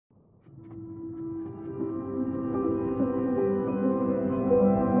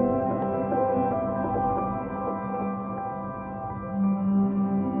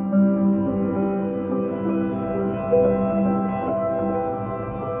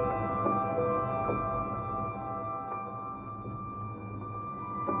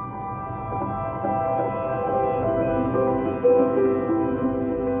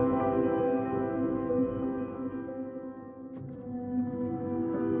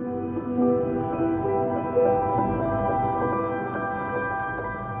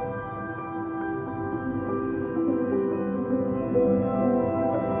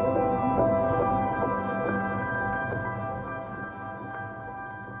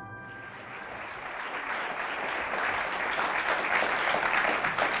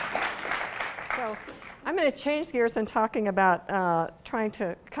So I'm going to change gears and talking about trying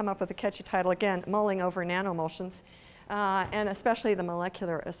to come up with a catchy title, again, mulling over nanoemulsions, and especially the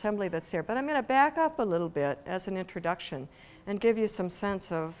molecular assembly that's there. But I'm going to back up a little bit as an introduction and give you some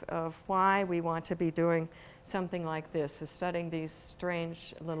sense of why we want to be doing something like this, is studying these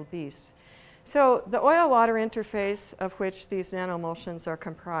strange little beasts. So the oil-water interface of which these nanoemulsions are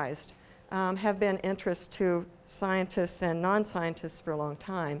comprised have been interest to scientists and non-scientists for a long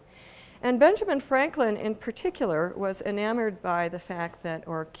time. And Benjamin Franklin in particular was enamored by the fact that,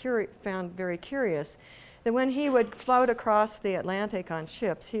 or found very curious, that when he would float across the Atlantic on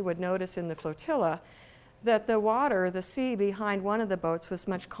ships, he would notice in the flotilla that the water, the sea behind one of the boats was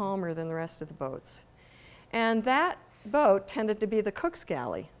much calmer than the rest of the boats. And that boat tended to be the cook's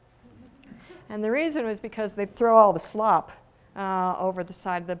galley. And the reason was because they'd throw all the slop over the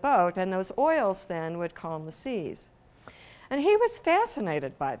side of the boat, and those oils then would calm the seas. And he was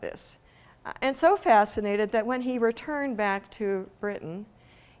fascinated by this, and so fascinated that when he returned back to Britain,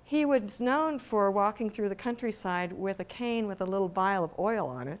 he was known for walking through the countryside with a cane with a little vial of oil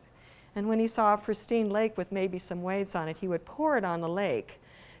on it. And when he saw a pristine lake with maybe some waves on it, he would pour it on the lake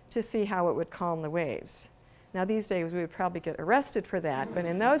to see how it would calm the waves. Now these days we would probably get arrested for that, but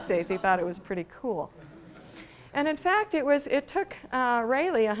in those days he thought it was pretty cool. And in fact it took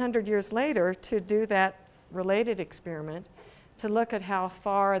Rayleigh 100 years later to do that related experiment, to look at how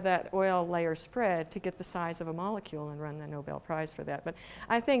far that oil layer spread to get the size of a molecule and run the Nobel Prize for that. But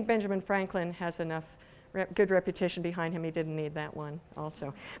I think Benjamin Franklin has enough good reputation behind him, he didn't need that one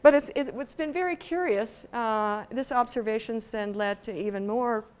also. But it's been very curious. This observations then led to even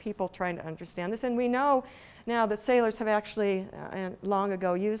more people trying to understand this. And we know now that sailors have actually long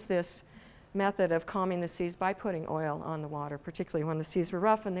ago used this method of calming the seas by putting oil on the water, particularly when the seas were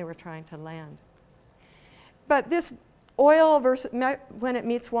rough and they were trying to land. But this oil versus when it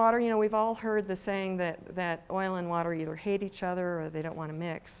meets water, you know, we've all heard the saying that oil and water either hate each other or they don't want to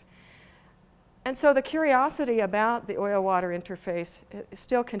mix. And so the curiosity about the oil-water interface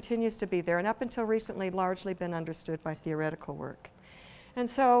still continues to be there, and up until recently largely been understood by theoretical work. And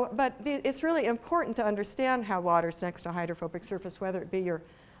so, but it's really important to understand how water's next to a hydrophobic surface, whether it be your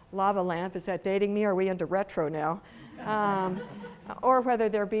lava lamp, is that dating me, or are we into retro now? Or whether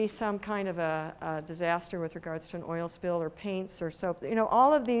there be some kind of a disaster with regards to an oil spill or paints or soap. You know,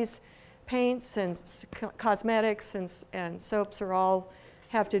 all of these paints and cosmetics and soaps are all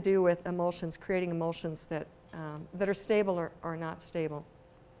have to do with emulsions, creating emulsions that are stable or not stable.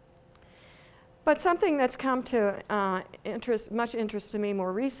 But something that's come to much interest to me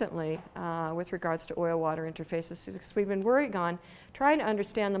more recently with regards to oil-water interfaces is we've been working on trying to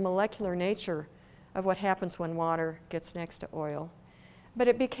understand the molecular nature of what happens when water gets next to oil. But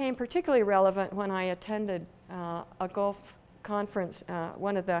it became particularly relevant when I attended a Gulf conference,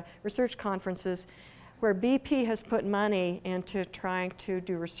 one of the research conferences where BP has put money into trying to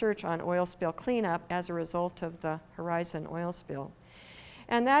do research on oil spill cleanup as a result of the Horizon oil spill.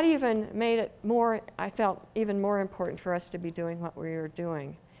 And that even made it more, I felt, even more important for us to be doing what we were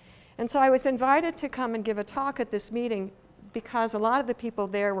doing. And so I was invited to come and give a talk at this meeting because a lot of the people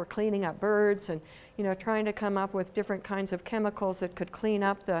there were cleaning up birds and, you know, trying to come up with different kinds of chemicals that could clean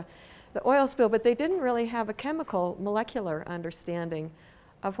up the oil spill, but they didn't really have a chemical molecular understanding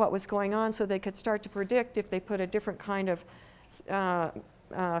of what was going on, so they could start to predict if they put a different kind of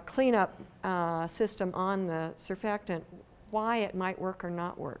cleanup system on the surfactant, why it might work or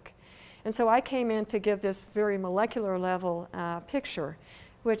not work. And so I came in to give this very molecular level picture,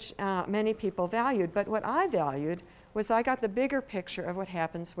 which many people valued. But what I valued was I got the bigger picture of what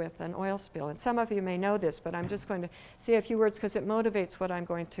happens with an oil spill. And some of you may know this, but I'm just going to say a few words because it motivates what I'm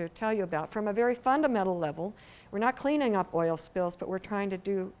going to tell you about. From a very fundamental level, we're not cleaning up oil spills, but we're trying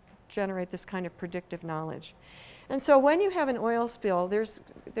to generate this kind of predictive knowledge. And so when you have an oil spill, there's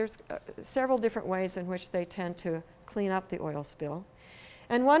several different ways in which they tend to clean up the oil spill.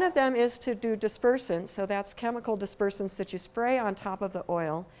 And one of them is to do dispersants, so that's chemical dispersants that you spray on top of the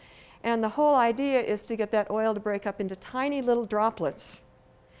oil. And the whole idea is to get that oil to break up into tiny little droplets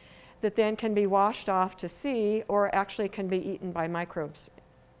that then can be washed off to sea or actually can be eaten by microbes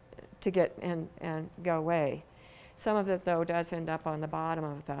to get and go away. Some of it, though, does end up on the bottom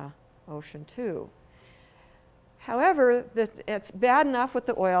of the ocean, too. However, it's bad enough with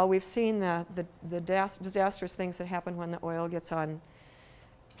the oil. We've seen the disastrous things that happen when the oil gets on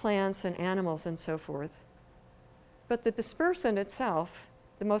plants and animals and so forth. But the dispersant itself,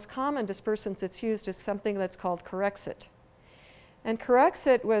 the most common dispersant that's used is something that's called Corexit. And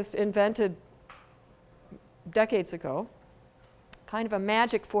Corexit was invented decades ago, kind of a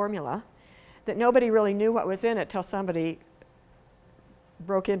magic formula that nobody really knew what was in it till somebody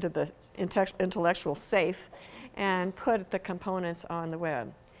broke into intellectual safe and put the components on the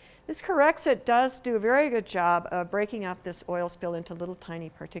web. This Corexit does do a very good job of breaking up this oil spill into little tiny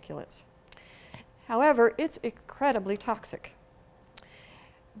particulates. However, it's incredibly toxic.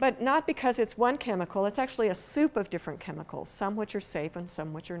 But not because it's one chemical, it's actually a soup of different chemicals, some which are safe and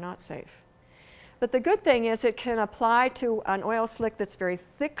some which are not safe. But the good thing is it can apply to an oil slick that's very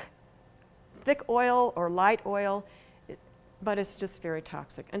thick oil or light oil, but it's just very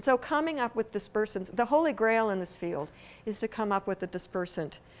toxic. And so coming up with dispersants, the holy grail in this field is to come up with a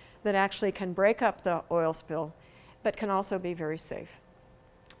dispersant that actually can break up the oil spill, but can also be very safe.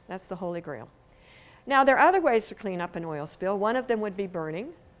 That's the holy grail. Now, there are other ways to clean up an oil spill. One of them would be burning.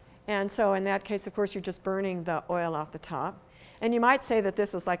 And so in that case, of course, you're just burning the oil off the top. And you might say that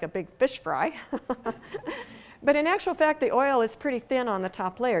this is like a big fish fry. But in actual fact, the oil is pretty thin on the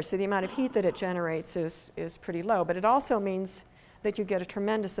top layer, so the amount of heat that it generates is pretty low. But it also means that you get a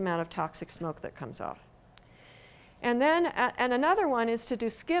tremendous amount of toxic smoke that comes off. And then and another one is to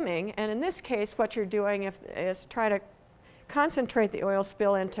do skimming. And in this case, what you're doing is try to concentrate the oil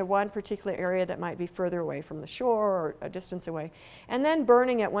spill into one particular area that might be further away from the shore or a distance away, and then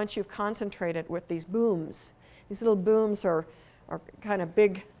burning it once you've concentrated with these booms. These little booms are kind of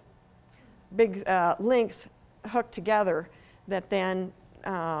big links hooked together that then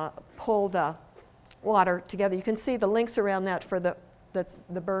pull the water together. You can see the links around that for the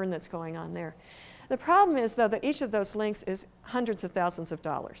burn that's going on there. The problem is, though, that each of those links is hundreds of thousands of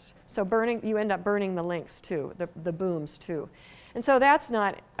dollars. So you end up burning the links too, the booms too. And so that's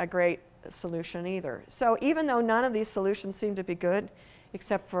not a great solution either. So even though none of these solutions seem to be good,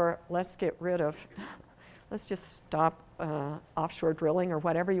 except for let's just stop offshore drilling or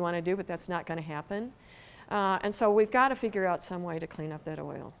whatever you want to do, but that's not going to happen. And so we've got to figure out some way to clean up that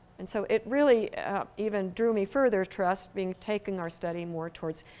oil. And so it really even drew me further to us taking our study more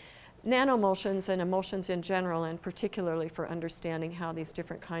towards nanoemulsions and emulsions in general, and particularly for understanding how these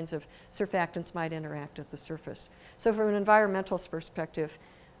different kinds of surfactants might interact at the surface. So from an environmental perspective,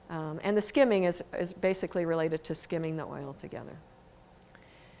 and the skimming is basically related to skimming the oil together.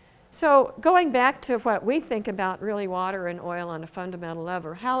 So going back to what we think about really water and oil on a fundamental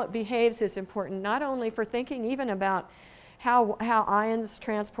level, how it behaves is important not only for thinking even about how ions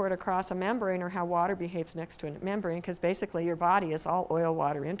transport across a membrane or how water behaves next to a membrane, because basically your body is all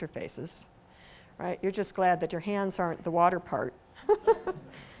oil-water interfaces, right? You're just glad that your hands aren't the water part,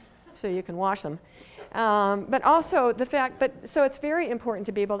 so you can wash them. But also the fact, so it's very important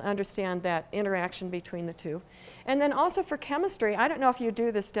to be able to understand that interaction between the two. And then also for chemistry, I don't know if you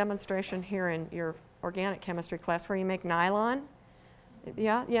do this demonstration here in your organic chemistry class where you make nylon.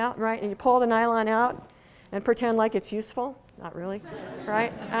 Yeah, right, and you pull the nylon out and pretend like it's useful. Not really,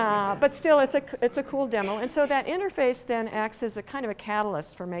 right? But still, it's a cool demo. And so that interface then acts as a kind of a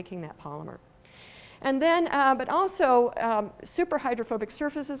catalyst for making that polymer. And then, but also, super hydrophobic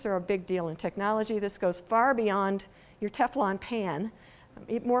surfaces are a big deal in technology. This goes far beyond your Teflon pan,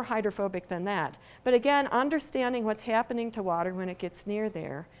 more hydrophobic than that. But again, understanding what's happening to water when it gets near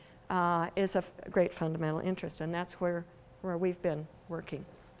there is of great fundamental interest, and that's where we've been working.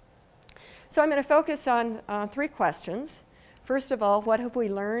 So I'm going to focus on 3 questions. First of all, what have we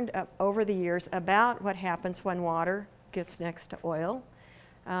learned over the years about what happens when water gets next to oil?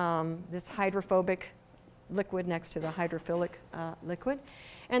 This hydrophobic liquid next to the hydrophilic liquid.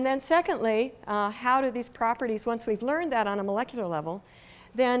 And then secondly, how do these properties, once we've learned that on a molecular level,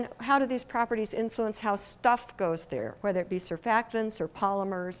 then how do these properties influence how stuff goes there, whether it be surfactants or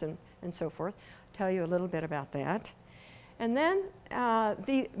polymers and so forth? I'll tell you a little bit about that. And then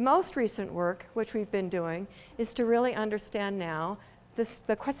the most recent work, which we've been doing, is to really understand now. The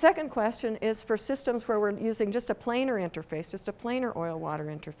second question is for systems where we're using just a planar interface, just a planar oil-water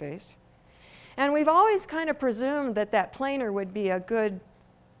interface. And we've always kind of presumed that that planar would be a good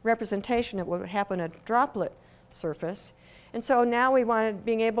representation of what would happen at a droplet surface. And so now we wanted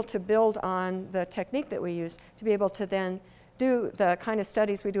being able to build on the technique that we use to be able to then do the kind of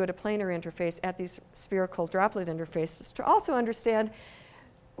studies we do at a planar interface at these spherical droplet interfaces to also understand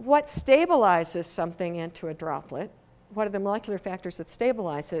what stabilizes something into a droplet, what are the molecular factors that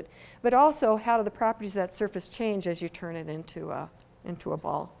stabilize it, but also how do the properties of that surface change as you turn it into a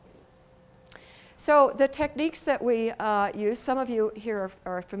ball. So the techniques that we use, some of you here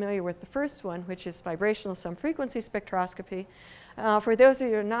are familiar with the first one, which is vibrational sum frequency spectroscopy. For those of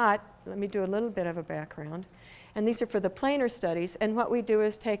you who are not, let me do a little bit of a background. And these are for the planar studies. And what we do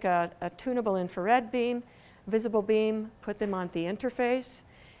is take a tunable infrared beam, visible beam, put them on the interface.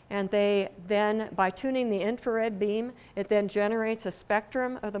 And they then, by tuning the infrared beam, it then generates a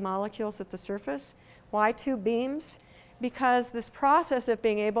spectrum of the molecules at the surface. Why 2 beams? because this process of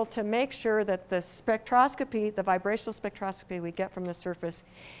being able to make sure that the spectroscopy, the vibrational spectroscopy we get from the surface,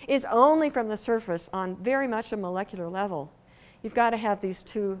 is only from the surface on very much a molecular level, you've got to have these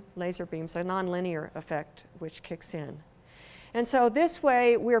two laser beams, a nonlinear effect, which kicks in. And so this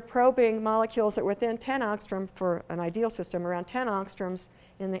way, we're probing molecules that are within 10 angstrom for an ideal system, around 10 angstroms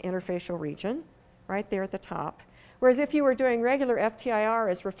in the interfacial region, right there at the top. Whereas if you were doing regular FTIR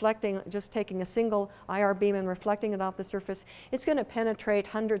as reflecting, just taking a single IR beam and reflecting it off the surface, it's going to penetrate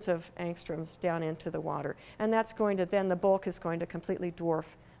hundreds of angstroms down into the water. And that's going to, then the bulk is going to completely dwarf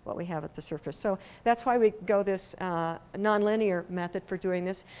what we have at the surface. So that's why we go this nonlinear method for doing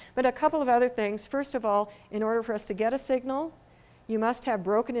this. But a couple of other things. First of all, in order for us to get a signal, you must have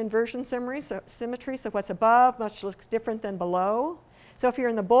broken inversion symmetry, so what's above must look different than below. So if you're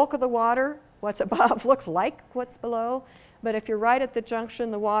in the bulk of the water, what's above looks like what's below. But if you're right at the junction,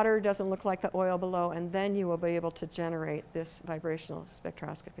 the water doesn't look like the oil below, and then you will be able to generate this vibrational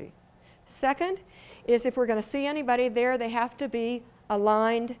spectroscopy. Second is if we're going to see anybody there, they have to be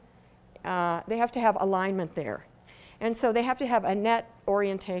aligned. They have to have alignment there. And so they have to have a net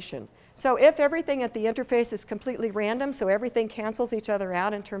orientation. So if everything at the interface is completely random, so everything cancels each other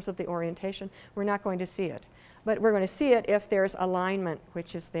out in terms of the orientation, we're not going to see it. But we're going to see it if there's alignment,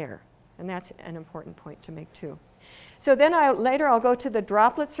 which is there. And that's an important point to make too. So then later I'll go to the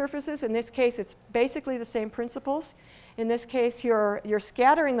droplet surfaces. In this case, it's basically the same principles. In this case, you're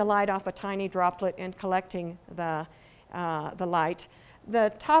scattering the light off a tiny droplet and collecting the light.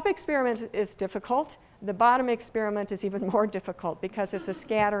 The top experiment is difficult. The bottom experiment is even more difficult because it's a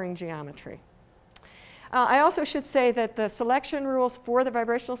scattering geometry. I also should say that the selection rules for the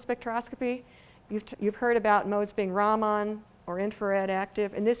vibrational spectroscopy, you've heard about modes being Raman or infrared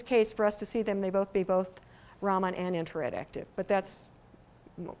active. In this case, for us to see them, they be both Raman and infrared active. But that's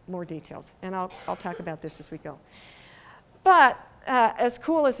more details. And I'll talk about this as we go. But as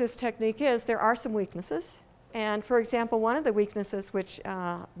cool as this technique is, there are some weaknesses. And for example, one of the weaknesses which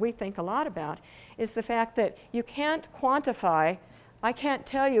we think a lot about is the fact that you can't quantify, I can't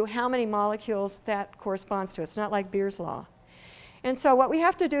tell you how many molecules that corresponds to. It's not like Beer's law. And so what we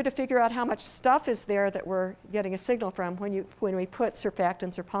have to do to figure out how much stuff is there that we're getting a signal from when we put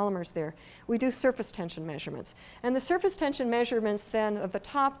surfactants or polymers there, we do surface tension measurements. And the surface tension measurements then of the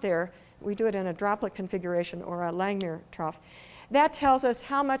top there, we do it in a droplet configuration or a Langmuir trough. That tells us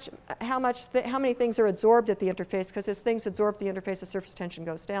how many things are adsorbed at the interface, because as things adsorb the interface, the surface tension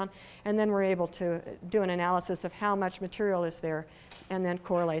goes down, and then we're able to do an analysis of how much material is there and then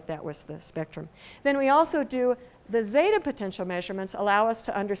correlate that with the spectrum. Then we also do the zeta potential measurements allow us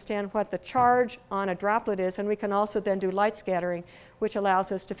to understand what the charge on a droplet is, and we can also then do light scattering, which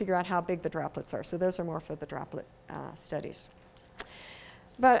allows us to figure out how big the droplets are. So those are more for the droplet studies.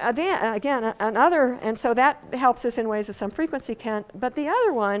 But again, and so that helps us in ways that some frequency can't. But the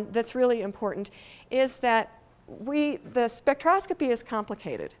other one that's really important is that the spectroscopy is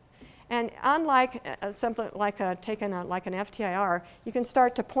complicated. And unlike something like taking like an FTIR, you can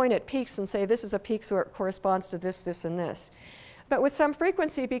start to point at peaks and say this is a peak so it corresponds to this, this, and this. But with some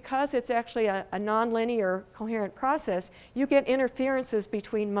frequency, because it's actually a nonlinear coherent process, you get interferences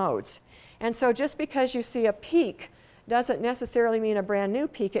between modes. And so just because you see a peak doesn't necessarily mean a brand new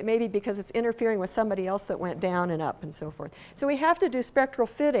peak. It may be because it's interfering with somebody else that went down and up and so forth. So we have to do spectral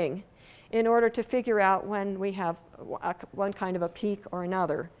fitting in order to figure out when we have one kind of a peak or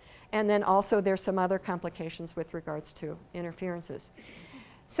another. And then also there's some other complications with regards to interferences.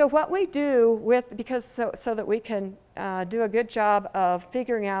 So what we do so that we can do a good job of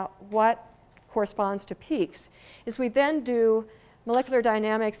figuring out what corresponds to peaks, is we then do molecular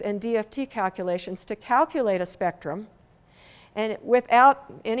dynamics and DFT calculations to calculate a spectrum, and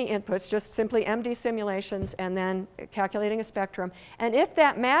without any inputs, just simply MD simulations and then calculating a spectrum. And if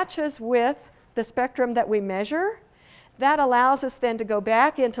that matches with the spectrum that we measure, that allows us then to go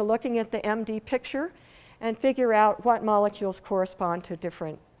back into looking at the MD picture and figure out what molecules correspond to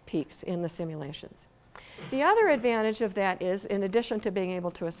different peaks in the simulations. The other advantage of that is, in addition to being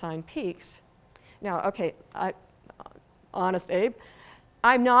able to assign peaks, now, okay, honest Abe,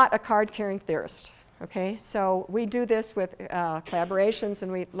 I'm not a card-carrying theorist, okay? So we do this with collaborations,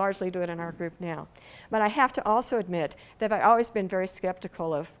 and we largely do it in our group now. But I have to also admit that I've always been very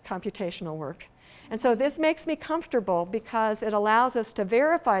skeptical of computational work. And so this makes me comfortable because it allows us to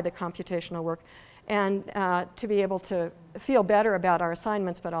verify the computational work and to be able to feel better about our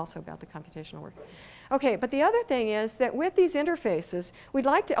assignments, but also about the computational work. Okay, but the other thing is that with these interfaces, we'd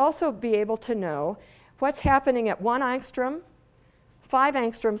like to also be able to know what's happening at 1 angstrom, 5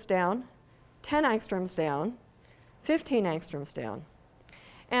 angstroms down, 10 angstroms down, 15 angstroms down.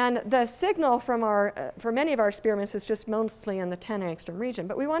 And the signal from for many of our experiments is just mostly in the 10 angstrom region.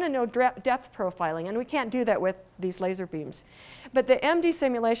 But we want to know depth profiling, and we can't do that with these laser beams. But the MD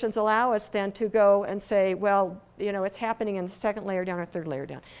simulations allow us then to go and say, well, you know, it's happening in the second layer down or third layer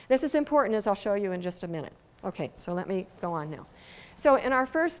down. This is important, as I'll show you in just a minute. Okay, so let me go on now. So in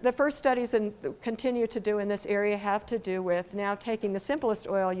the first studies and continue to do in this area have to do with now taking the simplest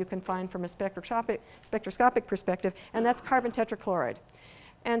oil you can find from a spectroscopic perspective, and that's carbon tetrachloride.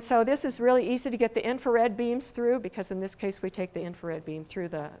 And so this is really easy to get the infrared beams through, because in this case we take the infrared beam through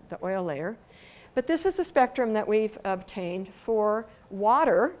the oil layer. But this is a spectrum that we've obtained for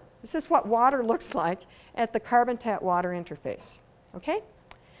water. This is what water looks like at the carbon-tat-water interface. Okay?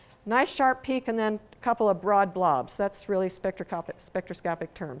 Nice sharp peak and then a couple of broad blobs. That's really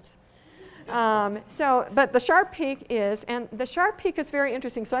spectroscopic terms. But the sharp peak is, and the sharp peak is very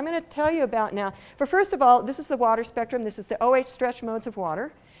interesting. So I'm going to tell you about now. First of all, this is the water spectrum. This is the OH stretch modes of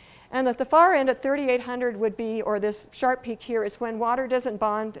water. And at the far end at 3800 would be, or this sharp peak here, is when water doesn't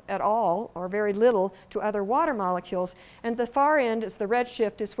bond at all or very little to other water molecules. And the far end is the red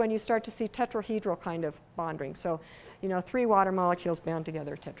shift, is when you start to see tetrahedral kind of bonding. So, you know, 3 water molecules bound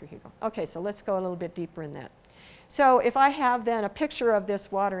together, tetrahedral. Okay, so let's go a little bit deeper in that. So if I have then a picture of this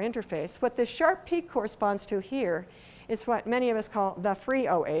water interface, what this sharp peak corresponds to here is what many of us call the free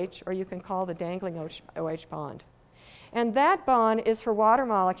OH, or you can call the dangling OH bond. And that bond is for water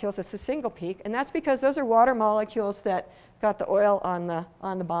molecules. It's a single peak, and that's because those are water molecules that got the oil on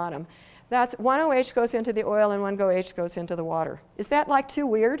the bottom. That's one OH goes into the oil and one OH goes into the water. Is that like too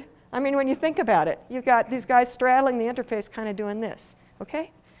weird? I mean, when you think about it, you've got these guys straddling the interface kind of doing this,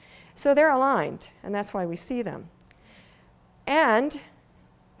 okay? So they're aligned, and that's why we see them. And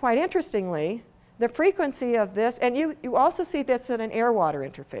quite interestingly, the frequency of this, and you also see this at an air-water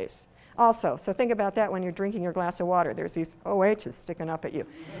interface also. So think about that when you're drinking your glass of water. There's these OHs sticking up at you.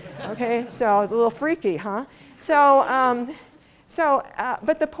 Okay, so it's a little freaky, huh?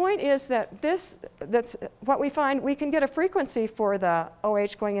 But the point is that that's what we find. We can get a frequency for the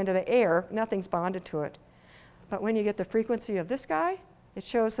OH going into the air. Nothing's bonded to it. But when you get the frequency of this guy, it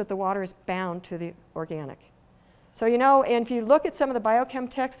shows that the water is bound to the organic. So you know, and if you look at some of the biochem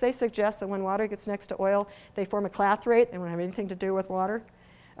texts, they suggest that when water gets next to oil, they form a clathrate. They don't have anything to do with water,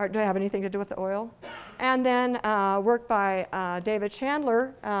 or don't have anything to do with the oil. And then work by David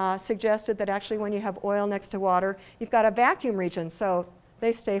Chandler suggested that actually when you have oil next to water, you've got a vacuum region, so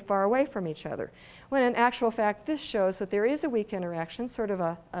they stay far away from each other. When in actual fact, this shows that there is a weak interaction, sort of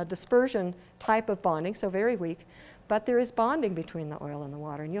a dispersion type of bonding, so very weak. But there is bonding between the oil and the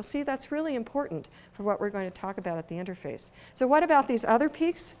water. And you'll see that's really important for what we're going to talk about at the interface. So what about these other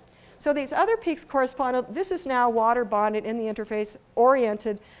peaks? So these other peaks correspond, this is now water bonded in the interface,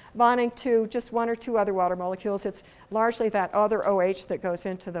 oriented, bonding to just 1 or 2 other water molecules. It's largely that other OH that goes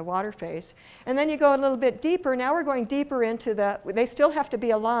into the water phase. And then you go a little bit deeper. Now we're going deeper into they still have to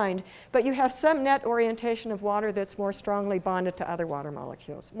be aligned, but you have some net orientation of water that's more strongly bonded to other water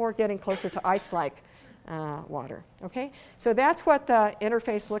molecules, more getting closer to ice-like water. Okay, so that's what the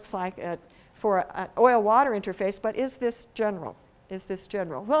interface looks like for an oil-water interface. But is this general? Is this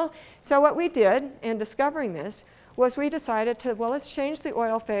general? Well, so what we did in discovering this was we decided to, well, let's change the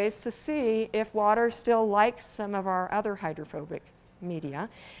oil phase to see if water still likes some of our other hydrophobic media.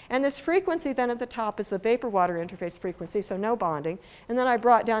 And this frequency then at the top is the vapor-water interface frequency, so no bonding. And then I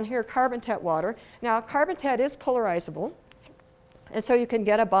brought down here carbon-tat water. Now, carbon-tat is polarizable, and so you can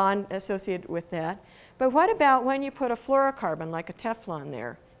get a bond associated with that. But what about when you put a fluorocarbon, like a Teflon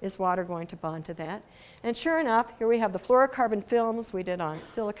there? Is water going to bond to that? And sure enough, here we have the fluorocarbon films we did on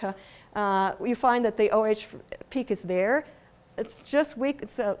silica. You find that the OH peak is there. It's just weak.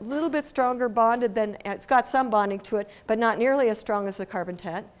 It's a little bit stronger bonded than, it's got some bonding to it, but not nearly as strong as the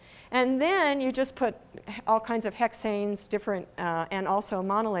carbon-tat. And then you just put all kinds of hexanes, different, and also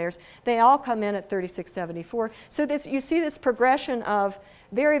monolayers. They all come in at 3674. So you see this progression of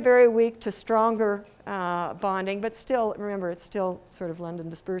very, very weak to stronger bonding, but still, remember, it's still sort of London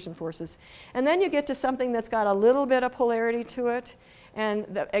dispersion forces. And then you get to something that's got a little bit of polarity to it.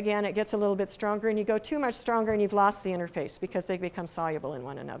 And again, it gets a little bit stronger, and you go too much stronger and you've lost the interface because they become soluble in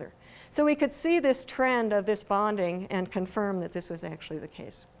one another. So we could see this trend of this bonding and confirm that this was actually the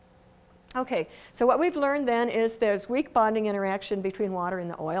case. Okay, so what we've learned then is there's weak bonding interaction between water and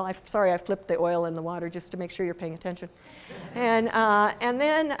the oil. Sorry, I flipped the oil and the water just to make sure you're paying attention. And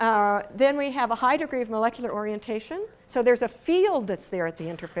then we have a high degree of molecular orientation. So there's a field that's there at the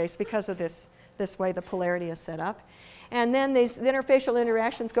interface because of this way the polarity is set up. And then these interfacial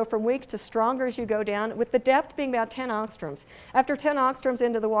interactions go from weak to stronger as you go down, with the depth being about 10 angstroms. After 10 angstroms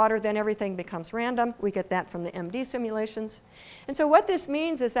into the water, then everything becomes random. We get that from the MD simulations. And so what this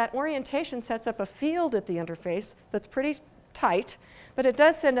means is that orientation sets up a field at the interface that's pretty tight, but it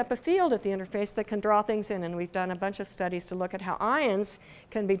does send up a field at the interface that can draw things in, and we've done a bunch of studies to look at how ions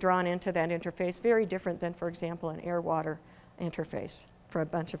can be drawn into that interface, very different than, for example, an air-water interface for a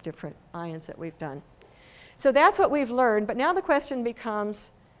bunch of different ions that we've done. So that's what we've learned, but now the question becomes,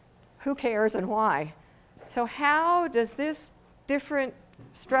 who cares and why? So how does this different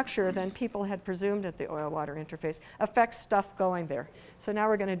structure than people had presumed at the oil-water interface affect stuff going there? So now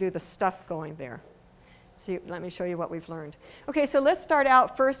we're going to do the stuff going there. So let me show you what we've learned. Okay, so let's start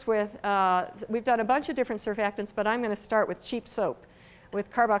out first with, we've done a bunch of different surfactants, but I'm going to start with cheap soap, with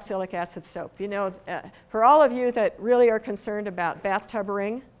carboxylic acid soap. You know, for all of you that really are concerned about bathtub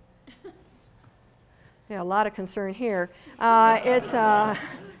ring, yeah, a lot of concern here.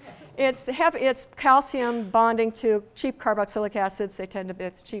 It's calcium bonding to cheap carboxylic acids. They tend to be,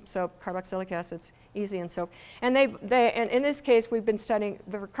 it's cheap soap, carboxylic acids, easy in soap. And and in this case, we've been studying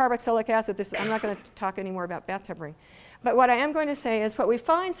the carboxylic acid. I'm not going to talk anymore about bathtub ring. But what I am going to say is what we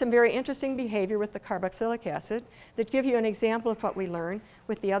find some very interesting behavior with the carboxylic acid that give you an example of what we learn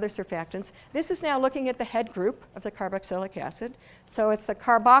with the other surfactants. This is now looking at the head group of the carboxylic acid. So it's the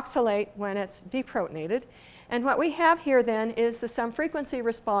carboxylate when it's deprotonated. And what we have here then is the some frequency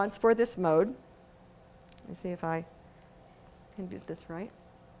response for this mode. Let's see if I can do this right.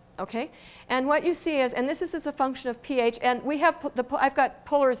 Okay. And what you see is, and this is as a function of pH, and we have, I've got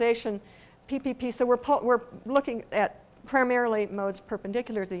polarization PPP, so we're looking at primarily modes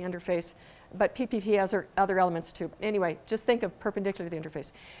perpendicular to the interface, but PPP has other elements too. Anyway, just think of perpendicular to the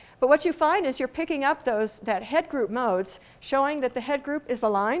interface. But what you find is you're picking up that head group modes, showing that the head group is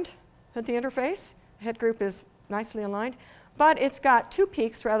aligned at the interface. Head group is nicely aligned, but it's got 2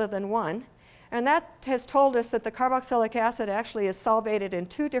 peaks rather than 1. And that has told us that the carboxylic acid actually is solvated in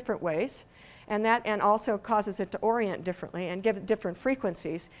 2 different ways, and also causes it to orient differently and give different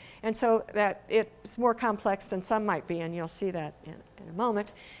frequencies. And so that it's more complex than some might be, and you'll see that in a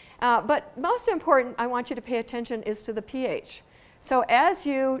moment. But most important, I want you to pay attention, is to the pH. So as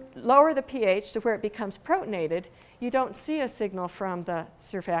you lower the pH to where it becomes protonated, you don't see a signal from the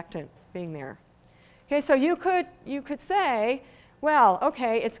surfactant being there. Okay, so you could say, well,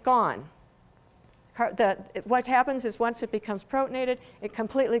 okay, it's gone. What happens is once it becomes protonated, it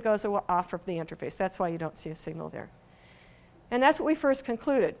completely goes off of the interface. That's why you don't see a signal there. And that's what we first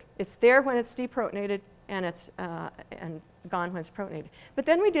concluded. It's there when it's deprotonated, and it's and gone when it's protonated. But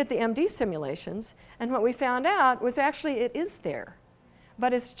then we did the MD simulations, and what we found out was actually it is there,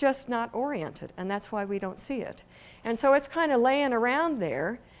 but it's just not oriented, and that's why we don't see it. And so it's kind of laying around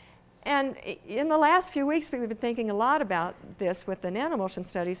there. And in the last few weeks, we've been thinking a lot about this with the nanomulsion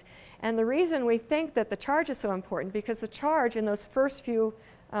studies. And the reason we think that the charge is so important, because the charge in those first few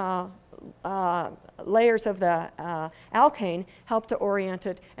layers of the alkane help to orient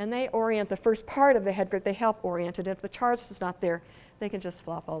it. And they orient the first part of the head group. They help orient it. If the charge is not there, they can just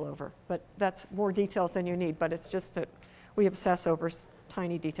flop all over. But that's more details than you need. But it's just that we obsess over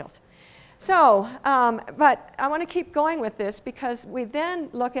tiny details. So, but I want to keep going with this, because we then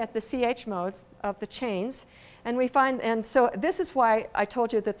look at the CH modes of the chains, and we find, and so this is why I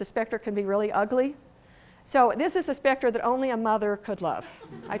told you that the spectra can be really ugly. So this is a spectra that only a mother could love,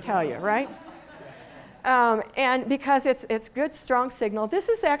 I tell you, right? And because it's good, strong signal. This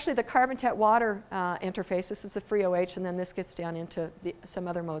is actually the carbon-tet water interface. This is the free OH, and then this gets down into some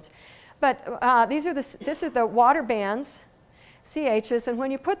other modes. But these are the water bands, CHs, and when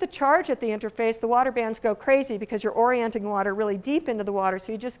you put the charge at the interface, the water bands go crazy because you're orienting water really deep into the water,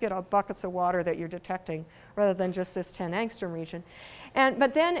 so you just get buckets of water that you're detecting rather than just this 10 angstrom region.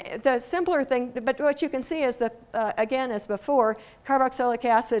 But then the simpler thing, but what you can see is that, again, as before, carboxylic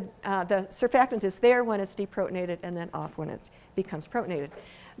acid, the surfactant is there when it's deprotonated and then off when it becomes protonated.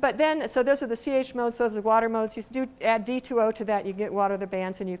 But then, so those are the CH modes, those are the water modes. You do add D2O to that, you get water the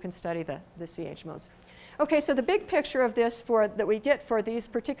bands, and you can study the CH modes. Okay, so the big picture of this that we get for these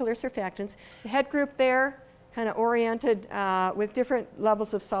particular surfactants, the head group there, kind of oriented with different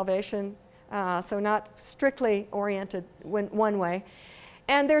levels of solvation, so not strictly oriented one way.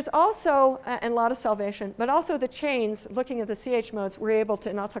 And there's also a lot of solvation, but also the chains, looking at the CH modes, we're able to,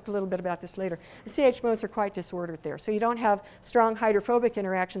 and I'll talk a little bit about this later, the CH modes are quite disordered there. So you don't have strong hydrophobic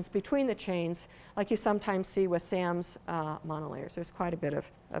interactions between the chains like you sometimes see with SAM's monolayers. There's quite a bit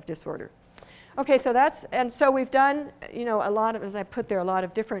of disorder. Okay, so and so we've done, a lot of, as I put there, a lot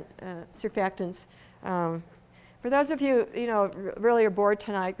of different surfactants. For those of you, really are bored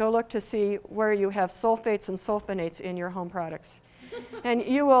tonight, go look to see where you have sulfates and sulfonates in your home products. And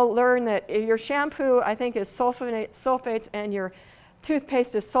you will learn that your shampoo, I think, is sulfates, and your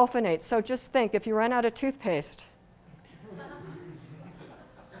toothpaste is sulfonates. So just think, if you run out of toothpaste,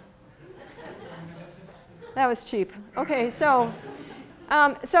 that was cheap. Okay, so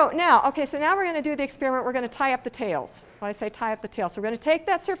now we're going to do the experiment. We're going to tie up the tails. When I say tie up the tails, so we're going to take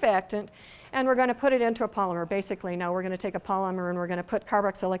that surfactant and we're going to put it into a polymer. Basically, now we're going to take a polymer and we're going to put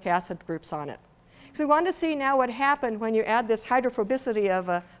carboxylic acid groups on it. So we want to see now what happened when you add this hydrophobicity of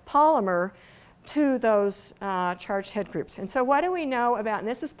a polymer to those charged head groups. And so what do we know about, and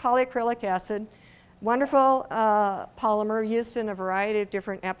this is polyacrylic acid, wonderful polymer used in a variety of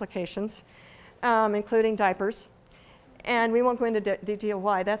different applications, including diapers. And we won't go into detail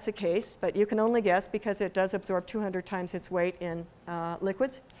why that's the case, but you can only guess because it does absorb 200 times its weight in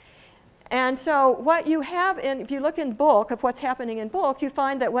liquids. And so what you have, if you look in bulk of what's happening in bulk, you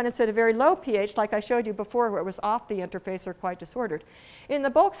find that when it's at a very low pH, like I showed you before where it was off the interface or quite disordered. In the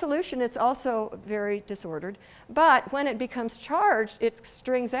bulk solution, it's also very disordered. But when it becomes charged, it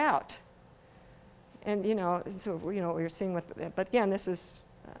strings out. And so what you're seeing with it. But again, this is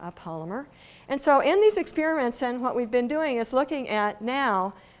a polymer. And so in these experiments, and what we've been doing is looking at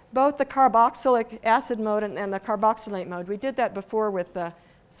now both the carboxylic acid mode and the carboxylate mode. We did that before with the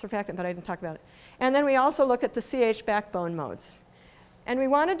surfactant, but I didn't talk about it. And then we also look at the CH backbone modes. And we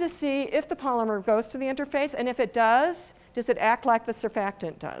wanted to see if the polymer goes to the interface, and if it does it act like the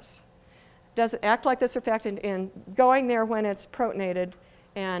surfactant does? Does it act like the surfactant in going there when it's protonated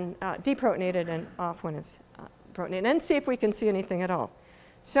and deprotonated and off when it's protonated? And see if we can see anything at all.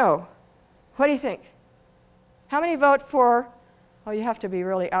 So, what do you think? How many vote for, oh, you have to be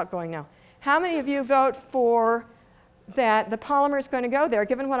really outgoing now. How many of you vote for that the polymer is going to go there?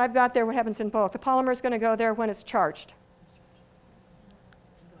 Given what I've got there, what happens in bulk? The polymer is going to go there when it's charged.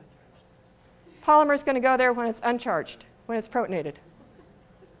 Polymer is going to go there when it's uncharged, when it's protonated.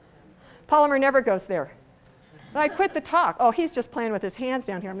 Polymer never goes there. I quit the talk. Oh, he's just playing with his hands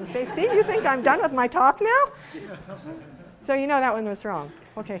down here. I'm going to say, Steve, you think I'm done with my talk now? So you know that one was wrong.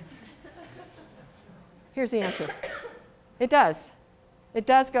 Okay. Here's the answer. It does. It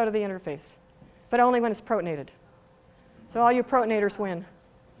does go to the interface, but only when it's protonated. So all you protonators win.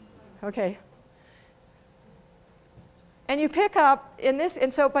 Okay. And you pick up in this,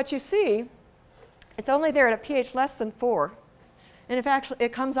 but you see, it's only there at a pH less than 4. And if actually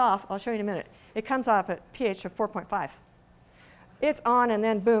it comes off, I'll show you in a minute, it comes off at pH of 4.5. It's on and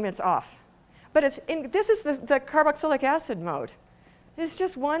then boom, it's off. But this is the carboxylic acid mode. It's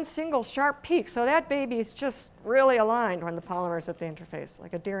just one single sharp peak. So that baby's just really aligned when the polymer's at the interface,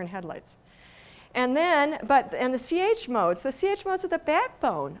 like a deer in headlights. And then, and the CH modes of the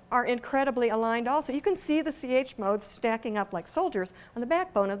backbone are incredibly aligned also. You can see the CH modes stacking up like soldiers on the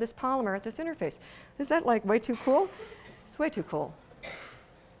backbone of this polymer at this interface. Is that like way too cool? It's way too cool.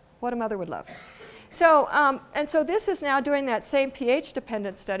 What a mother would love. So, and so this is now doing that same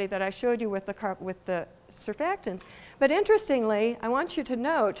pH-dependent study that I showed you with the surfactants. But interestingly, I want you to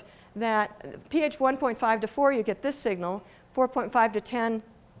note that pH 1.5 to 4, you get this signal. 4.5 to 10,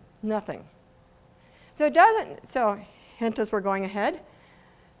 nothing. So it doesn't, so hint as we're going ahead,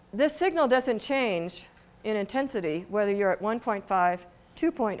 this signal doesn't change in intensity whether you're at 1.5,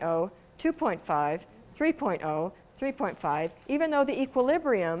 2.0, 2.5, 3.0, 3.5, even though the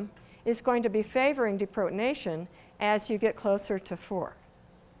equilibrium is going to be favoring deprotonation as you get closer to 4.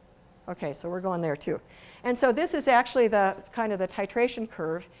 Okay, so we're going there too. And so this is actually the kind of the titration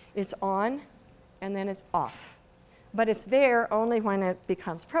curve. It's on and then it's off. But it's there only when it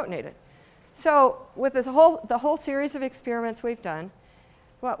becomes protonated. So with this the whole series of experiments we've done,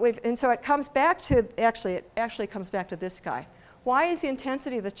 and so it comes back to, it actually comes back to this guy. Why is the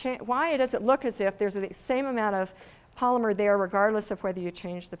intensity, why does it look as if there's the same amount of polymer there regardless of whether you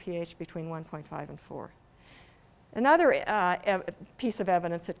change the pH between 1.5 and 4? Another piece of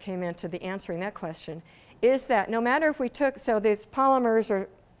evidence that came into the answering that question is that no matter if we took, so these polymers are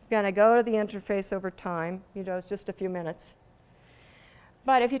going to go to the interface over time, it's just a few minutes.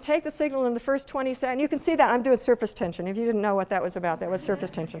 But if you take the signal in the first 20 seconds, you can see that I'm doing surface tension. If you didn't know what that was about, that was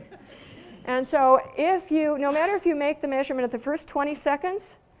surface tension. And so no matter if you make the measurement at the first 20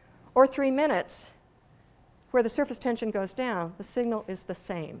 seconds or 3 minutes, where the surface tension goes down, the signal is the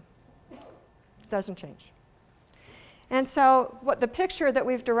same. It doesn't change. And so the picture that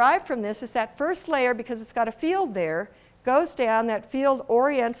we've derived from this is that first layer, because it's got a field there, goes down. That field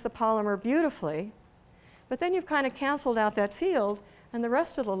orients the polymer beautifully. But then you've kind of canceled out that field, and the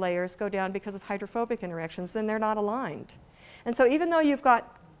rest of the layers go down because of hydrophobic interactions, then they're not aligned. And so even though you've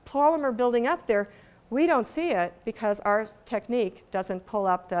got polymer building up there, We don't see it because our technique doesn't pull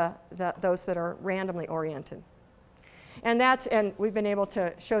up those that are randomly oriented. And we've been able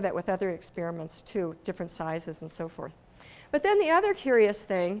to show that with other experiments too, different sizes and so forth. But then the other curious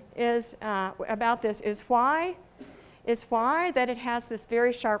thing is about this is why that it has this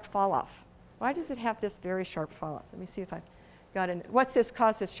very sharp fall off. Why does it have this very sharp fall off? Let me see if I've got it. What's this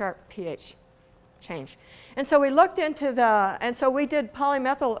cause this sharp pH change? And so we looked into and so we did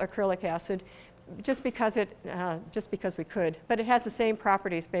polymethyl acrylic acid just because we could, but it has the same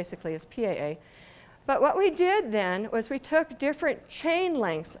properties basically as PAA. But what we did then was we took different chain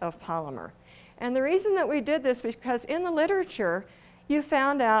lengths of polymer. And the reason that we did this was because in the literature, you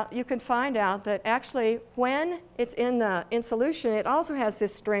can find out that actually when it's in solution, it also has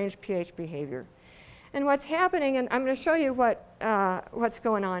this strange pH behavior. And what's happening, and I'm going to show you what's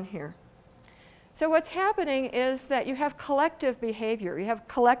going on here. So what's happening is that you have collective behavior. You have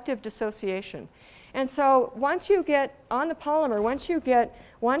collective dissociation. And so once you get on the polymer, once you get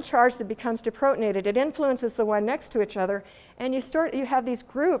one charge that becomes deprotonated, it influences the one next to each other, and you have these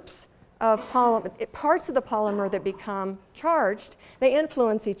groups of parts of the polymer that become charged. They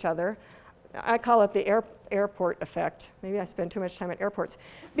influence each other. I call it the airport effect. Maybe I spend too much time at airports.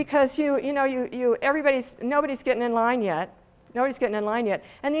 Because nobody's getting in line yet. Nobody's getting in line yet.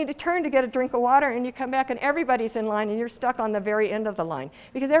 And then you turn to get a drink of water, and you come back, and everybody's in line, and you're stuck on the very end of the line.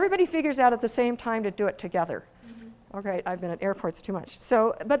 Because everybody figures out at the same time to do it together. Okay, I've been at airports too much.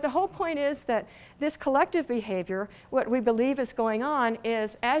 But the whole point is that this collective behavior, what we believe is going on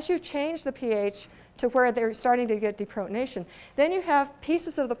is as you change the pH to where they're starting to get deprotonation, then you have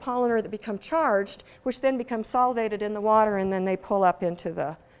pieces of the polymer that become charged, which then become solvated in the water, and then they pull up into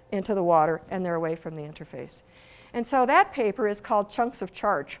the water, and they're away from the interface. And so that paper is called Chunks of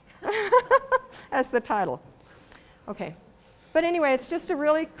Charge. That's the title. Okay. But anyway, it's just a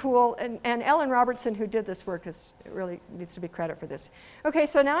really cool, and Ellen Robertson, who did this work, really needs to be credit for this. Okay,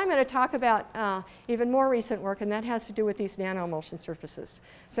 so now I'm going to talk about even more recent work, and that has to do with these nanoemulsion surfaces.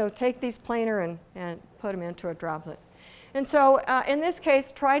 So take these planar and put them into a droplet. And so in this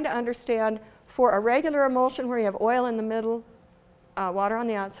case, trying to understand for a regular emulsion where you have oil in the middle, water on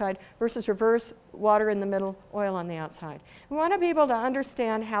the outside, versus reverse, water in the middle, oil on the outside. We want to be able to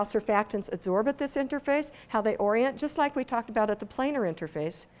understand how surfactants adsorb at this interface, how they orient, just like we talked about at the planar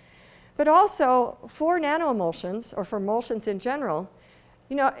interface. But also, for nanoemulsions, or for emulsions in general,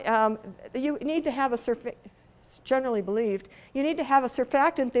 you need to have it's generally believed, you need to have a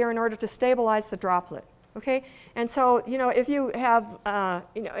surfactant there in order to stabilize the droplet. Okay, and so if you have,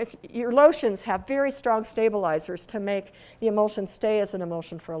 if your lotions have very strong stabilizers to make the emulsion stay as an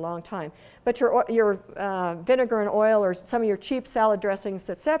emulsion for a long time, but your vinegar and oil or some of your cheap salad dressings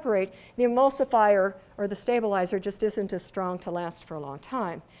that separate, the emulsifier or the stabilizer just isn't as strong to last for a long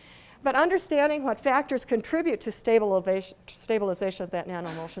time. But understanding what factors contribute to stabilization of that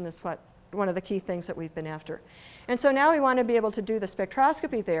nanoemulsion is one of the key things that we've been after. And so now we want to be able to do the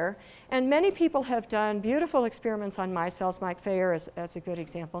spectroscopy there. And many people have done beautiful experiments on micelles. Mike Fayer is a good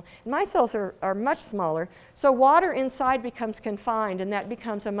example. And micelles are much smaller. So water inside becomes confined, and that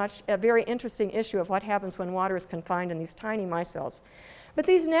becomes a very interesting issue of what happens when water is confined in these tiny micelles. But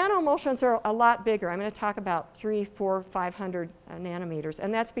these nanoemulsions are a lot bigger. I'm going to talk about 300, 400, 500 nanometers.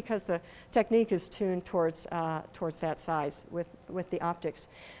 And that's because the technique is tuned towards that size with the optics.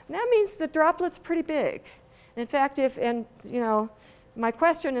 And that means the droplet's pretty big. In fact, my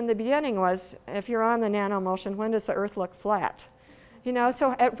question in the beginning was, if you're on the nanoemulsion, when does the Earth look flat?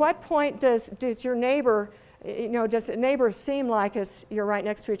 So at what point does your neighbor, does a neighbor seem like you're right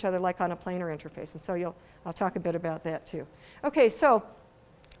next to each other, like on a planar interface? And so I'll talk a bit about that too. Okay, so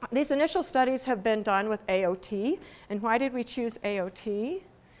these initial studies have been done with AOT. And why did we choose AOT?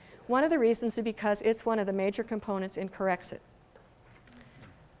 One of the reasons is because it's one of the major components in Corexit.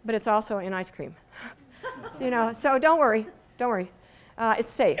 But it's also in ice cream. So don't worry.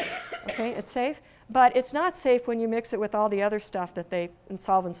 It's safe, okay? It's safe, but it's not safe when you mix it with all the other stuff and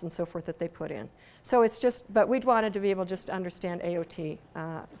solvents and so forth that they put in. So but we'd wanted to be able just to understand AOT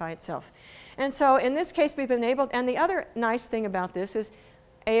by itself. And so in this case, we've been able, and the other nice thing about this is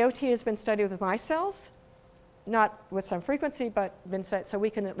AOT has been studied with micelles, not with some frequency, but been studied, so we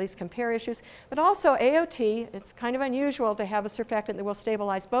can at least compare issues. But also AOT, it's kind of unusual to have a surfactant that will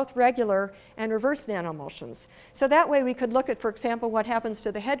stabilize both regular and reverse nanoemulsions. So that way we could look at, for example, what happens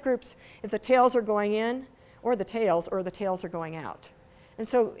to the head groups if the tails are going in, or the tails are going out. And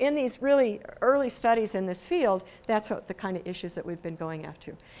so in these really early studies in this field, that's what the kind of issues that we've been going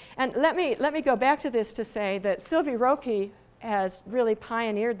after. And let me go back to this to say that Sylvie Roque has really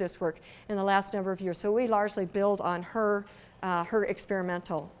pioneered this work in the last number of years. So we largely build on her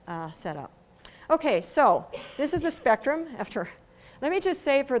experimental setup. Okay, so this is a spectrum after. Let me just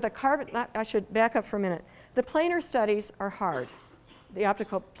say for the carbon, I should back up for a minute. The planar studies are hard. The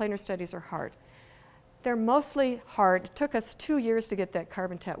optical planar studies are hard. They're mostly hard. It took us 2 years to get that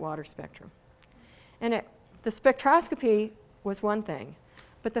carbon tet water spectrum. And the spectroscopy was one thing,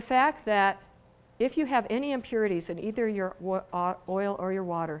 but the fact that if you have any impurities in either your oil or your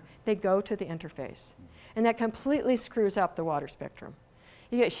water, they go to the interface. And that completely screws up the water spectrum.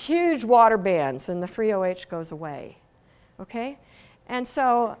 You get huge water bands and the free OH goes away. Okay? And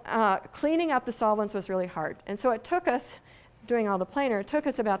so cleaning up the solvents was really hard. And so it took us, doing all the planar, it took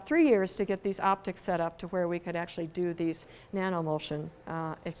us about 3 years to get these optics set up to where we could actually do these nanoemulsion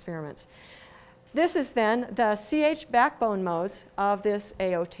experiments. This is then the CH backbone modes of this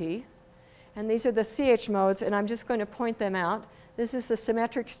AOT. And these are the CH modes, and I'm just going to point them out. This is the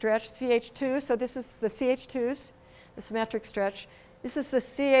symmetric stretch, CH2, so this is the CH2s, the symmetric stretch. This is the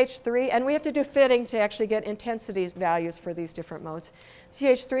CH3, and we have to do fitting to actually get intensity values for these different modes.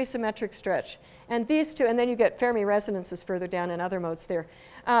 CH3 symmetric stretch. And these two, and then you get Fermi resonances further down in other modes there.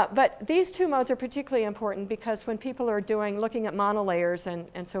 But these two modes are particularly important because when people are looking at monolayers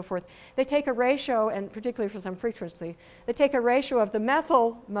and so forth, they take a ratio, and particularly for some frequency, they take a ratio of the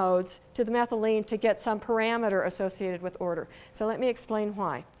methyl modes to the methylene to get some parameter associated with order. So let me explain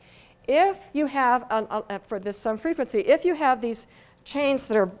why. If you have, for this some frequency, if you have these chains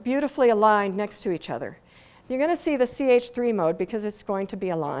that are beautifully aligned next to each other, you're going to see the CH3 mode because it's going to be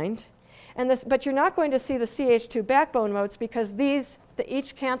aligned. But you're not going to see the CH2 backbone modes because they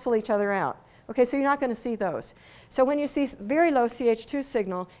each cancel each other out. Okay, so you're not going to see those. So when you see very low CH2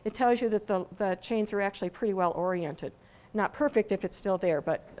 signal, it tells you that the chains are actually pretty well oriented. Not perfect if it's still there,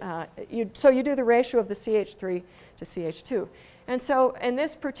 but so you do the ratio of the CH3 to CH2. And so in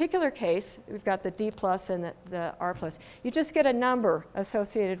this particular case, we've got the D plus and the R plus. You just get a number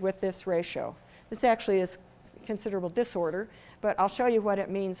associated with this ratio. This actually is considerable disorder, but I'll show you what it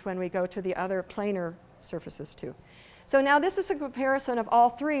means when we go to the other planar surfaces too. So now this is a comparison of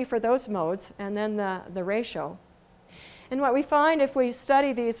all three for those modes and then the ratio. And what we find if we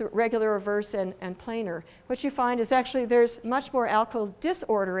study these regular, reverse, and planar, what you find is actually there's much more alkyl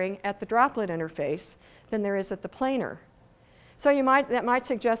disordering at the droplet interface than there is at the planar. So that might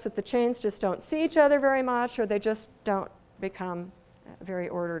suggest that the chains just don't see each other very much, or they just don't become very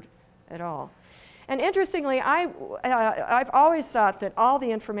ordered at all. And interestingly, I've always thought that all the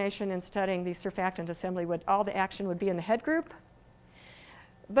information in studying the surfactant assembly, all the action would be in the head group.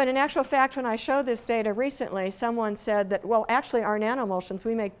 But in actual fact, when I showed this data recently, someone said that, well, actually our nanoemulsions,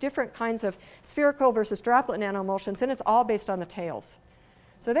 we make different kinds of spherical versus droplet nanoemulsions, and it's all based on the tails.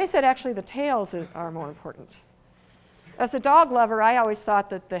 So they said actually the tails are more important. As a dog lover, I always thought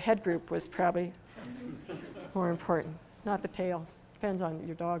that the head group was probably more important, not the tail. Depends on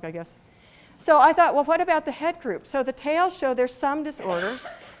your dog, I guess. So I thought, well, what about the head group? So the tails show there's some disorder,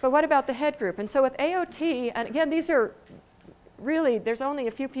 but what about the head group? And so with AOT, and again, these are really, there's only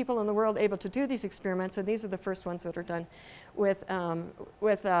a few people in the world able to do these experiments, and these are the first ones that are done with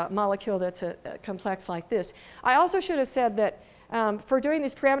a molecule that's complex like this. I also should have said that for doing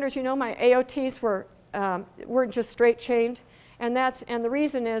these parameters, you know, my AOTs weren't just straight chained, and the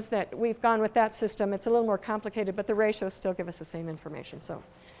reason is that we've gone with that system. It's a little more complicated, but the ratios still give us the same information. So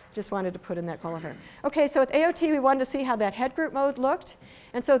just wanted to put in that qualifier. Okay, so with AOT, we wanted to see how that head group mode looked.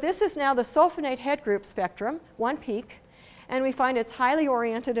 And so this is now the sulfonate head group spectrum, one peak. And we find it's highly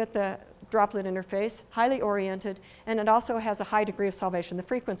oriented at the droplet interface, highly oriented, and it also has a high degree of solvation. The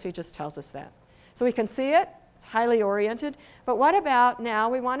frequency just tells us that. So we can see it, it's highly oriented. But what about now?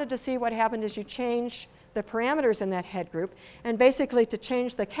 We wanted to see what happened as you change the parameters in that head group, and basically to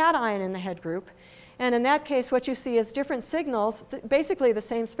change the cation in the head group. And in that case, what you see is different signals, basically the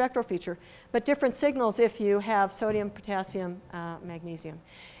same spectral feature, but different signals if you have sodium, potassium, magnesium.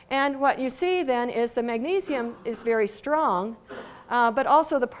 And what you see then is the magnesium is very strong, but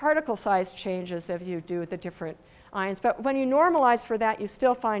also the particle size changes as you do the different ions. But when you normalize for that, you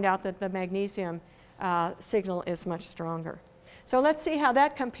still find out that the magnesium signal is much stronger. So let's see how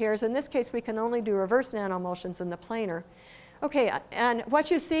that compares. In this case, we can only do reverse nanoemulsions in the planar. Okay, and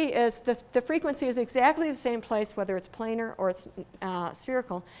what you see is the frequency is exactly the same place, whether it's planar or it's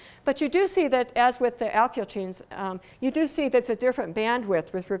spherical. But you do see that, as with the alkyl chains, you do see there's a different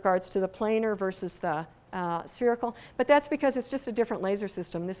bandwidth with regards to the planar versus the spherical. But that's because it's just a different laser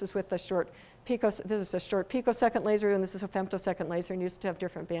system. This is with the short picosecond laser, and this is a femtosecond laser, and you used to have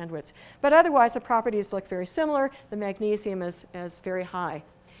different bandwidths. But otherwise, the properties look very similar. The magnesium is very high.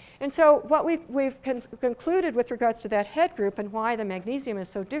 And so what we've concluded with regards to that head group and why the magnesium is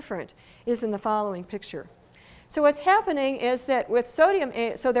so different is in the following picture. So what's happening is that with sodium,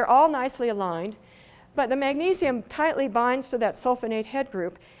 so they're all nicely aligned, but the magnesium tightly binds to that sulfonate head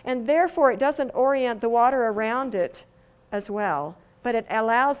group, and therefore it doesn't orient the water around it as well, but it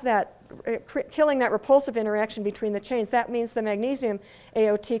allows that, killing that repulsive interaction between the chains. That means the magnesium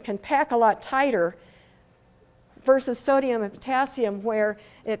AOT can pack a lot tighter versus sodium and potassium, where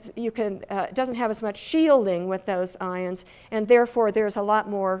it doesn't have as much shielding with those ions, and therefore there's a lot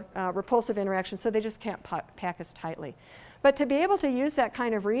more repulsive interaction, so they just can't pack as tightly. But to be able to use that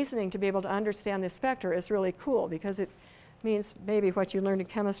kind of reasoning to be able to understand this spectra is really cool, because it means maybe what you learned in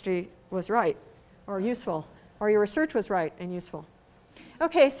chemistry was right or useful, or your research was right and useful.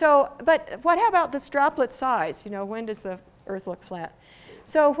 Okay, so, but what about this droplet size? You know, when does the Earth look flat?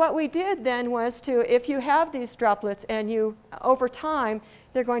 So what we did then was to, if you have these droplets and you, over time,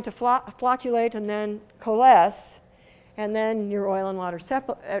 they're going to flocculate and then coalesce, and then your oil and water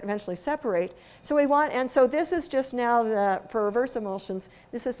eventually separate. So we want, and so this is just now for reverse emulsions,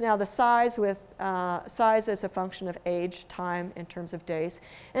 this is now the size with size as a function of age, time in terms of days.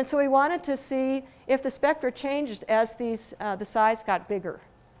 And so we wanted to see if the spectra changed as these, the size got bigger.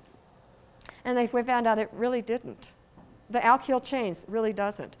 And we found out it really didn't. The alkyl chains really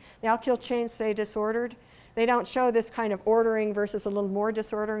doesn't. The alkyl chains stay disordered. They don't show this kind of ordering versus a little more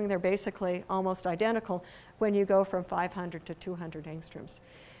disordering. They're basically almost identical when you go from 500 to 200 angstroms.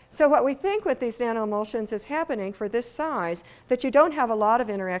 So what we think with these nanoemulsions is happening for this size, that you don't have a lot of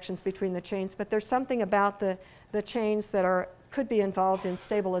interactions between the chains, but there's something about the chains that could be involved in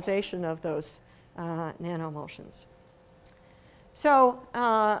stabilization of those nanoemulsions. So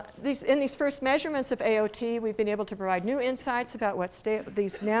in these first measurements of AOT, we've been able to provide new insights about what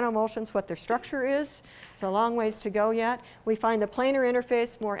these nanoemulsions, what their structure is. It's a long ways to go yet. We find the planar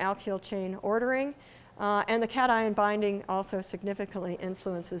interface more alkyl chain ordering, and the cation binding also significantly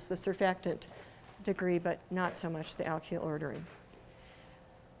influences the surfactant degree, but not so much the alkyl ordering.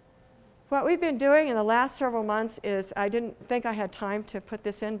 What we've been doing in the last several months is, I didn't think I had time to put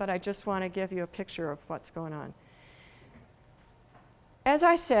this in, but I just want to give you a picture of what's going on. As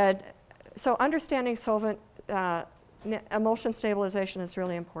I said, so understanding solvent emulsion stabilization is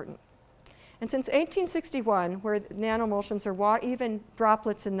really important. And since 1861, where nanoemulsions or even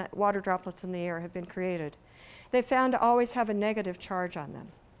droplets in water droplets in the air have been created, they found to always have a negative charge on them.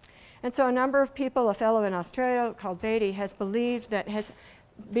 And so a number of people, a fellow in Australia called Beatty, has believed that, has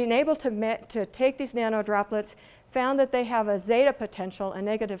been able to take these nanodroplets, found that they have a zeta potential, a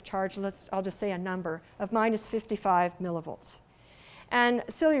negative charge, I'll just say a number, of minus 55 millivolts. And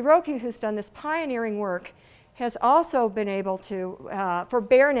Silly Roque, who's done this pioneering work, has also been able to, for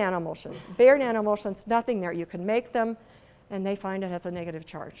bare nanoemulsions. Bare nanoemulsions, nothing there. You can make them, and they find it has a negative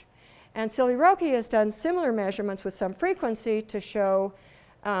charge. And Silly Roque has done similar measurements with some frequency to show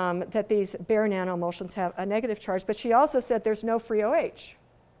that these bare nanoemulsions have a negative charge, but she also said there's no free OH.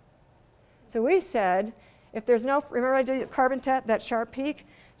 So we said, if there's no, remember I did carbon that sharp peak?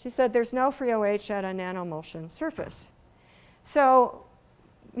 She said there's no free OH at a nanoemulsion surface. So,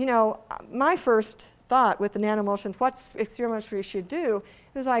 you know, my first thought with the nanoemulsions, what experiments we should do,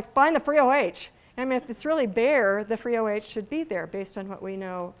 is like find the free OH. I mean, if it's really bare, the free OH should be there based on what we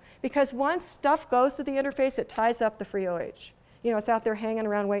know. Because once stuff goes to the interface, it ties up the free OH. You know, it's out there hanging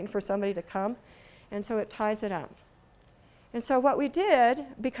around waiting for somebody to come, and so it ties it up. And so what we did,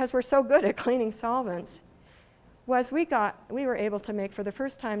 because we're so good at cleaning solvents, was we were able to make for the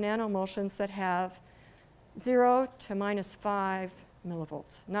first time nanoemulsions that have 0 to minus 5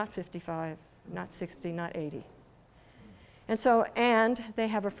 millivolts, not 55, not 60, not 80. And so, and they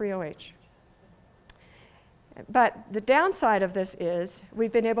have a free OH. But the downside of this is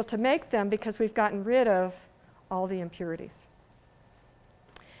we've been able to make them because we've gotten rid of all the impurities.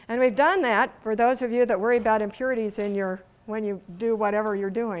 And we've done that, for those of you that worry about impurities in your, when you do whatever you're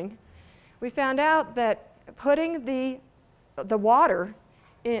doing, we found out that putting the water,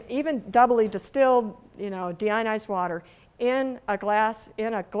 even doubly distilled, you know, deionized water, in a glass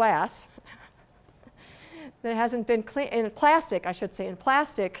that hasn't been cleaned, in plastic, I should say, in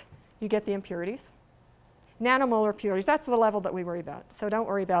plastic, you get the impurities. Nanomolar impurities, that's the level that we worry about. So don't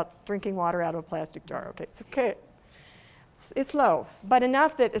worry about drinking water out of a plastic jar, okay? It's okay. It's low, but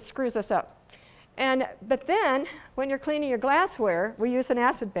enough that it screws us up. But then, when you're cleaning your glassware, we use an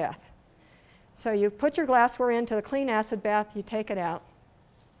acid bath. So you put your glassware into the clean acid bath, you take it out.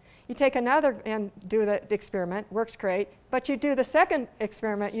 You take another and do the experiment, works great, but you do the second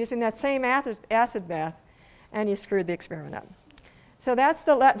experiment using that same acid bath, and you screwed the experiment up. So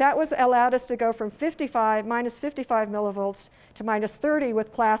that was allowed us to go from minus 55 millivolts to minus 30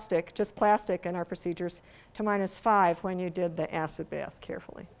 with plastic, just plastic in our procedures, to minus 5 when you did the acid bath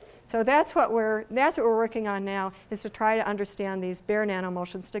carefully. So that's what we're working on now, is to try to understand these bare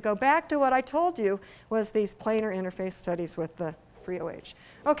nanoemulsions, to go back to what I told you was these planar interface studies with the free OH.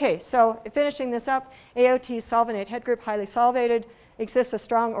 Okay, so finishing this up, AOT solvenate head group, highly solvated, exists a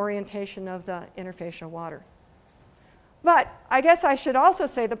strong orientation of the interfacial water. But I guess I should also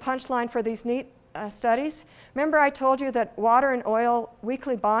say the punchline for these neat studies. Remember I told you that water and oil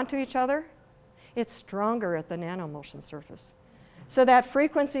weakly bond to each other? It's stronger at the nanoemulsion surface. So that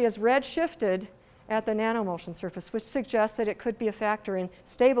frequency is redshifted at the nanoemulsion surface, which suggests that it could be a factor in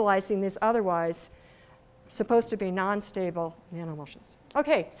stabilizing these otherwise supposed to be non-stable nanoemulsions.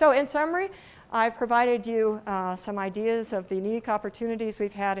 Okay, so in summary, I've provided you some ideas of the unique opportunities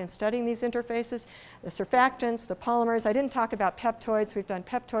we've had in studying these interfaces, the surfactants, the polymers. I didn't talk about peptoids. We've done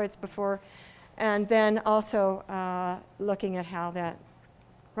peptoids before. And then also looking at how that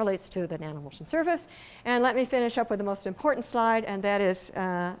relates to the nanoemulsion surface. And let me finish up with the most important slide, and that is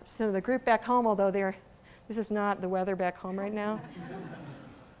some of the group back home, although this is not the weather back home right now.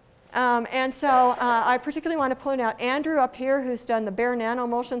 And so I particularly want to point out Andrew up here, who's done the bare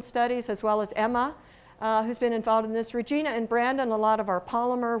nanoemulsion studies, as well as Emma, who's been involved in this. Regina and Brandon, a lot of our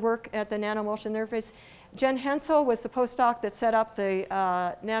polymer work at the nanoemulsion interface. Jen Hensel was the postdoc that set up the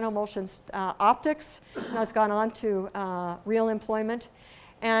nanoemulsion optics and has gone on to real employment.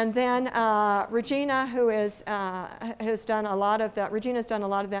 And then Regina, who has done a lot of that. Regina's done a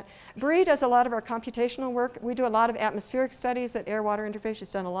lot of that. Bree does a lot of our computational work. We do a lot of atmospheric studies at air-water interface.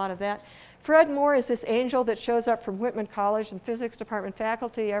 She's done a lot of that. Fred Moore is this angel that shows up from Whitman College and physics department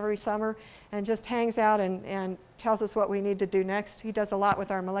faculty every summer and just hangs out and tells us what we need to do next. He does a lot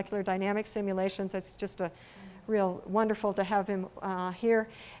with our molecular dynamics simulations. It's just a real wonderful to have him here.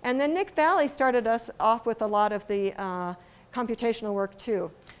 And then Nick Valley started us off with a lot of the computational work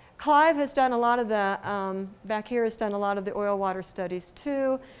too. Clive has done a lot of the, back here has done a lot of the oil water studies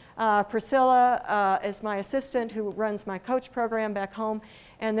too. Priscilla is my assistant who runs my coach program back home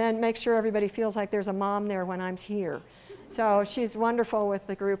and then makes sure everybody feels like there's a mom there when I'm here. So she's wonderful with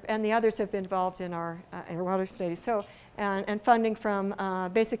the group, and the others have been involved in our water studies. So, and funding from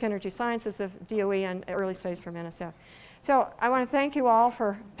Basic Energy Sciences of DOE and early studies from NSF. So I want to thank you all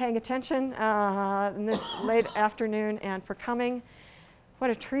for paying attention in this late afternoon and for coming. What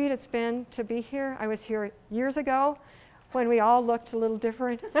a treat it's been to be here. I was here years ago when we all looked a little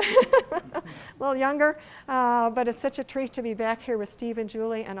different, a little younger. But it's such a treat to be back here with Steve and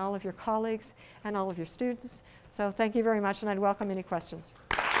Julie and all of your colleagues and all of your students. So thank you very much, and I'd welcome any questions.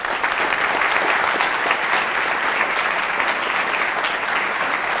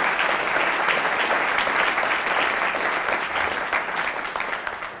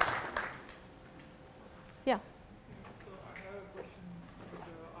 Yeah. So I have a question with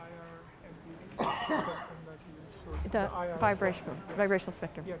the IR spectrum that you showed. The vibrational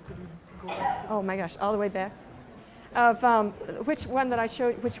spectrum. Yeah, could you go back to Oh my gosh, all the way back? Of which one that I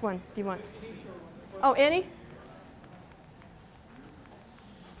showed, which one do you want? Oh, any?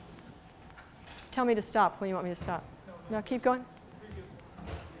 Tell me to stop when you want me to stop. No, keep going.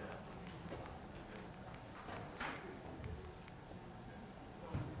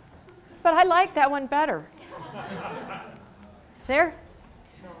 But I like that one better. There?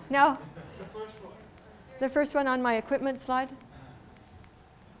 No? the first one? The first one on my equipment slide?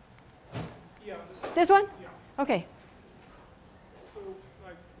 Yeah. This one? Yeah. Okay. So,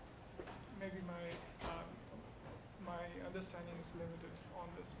 like, maybe my understanding is limited on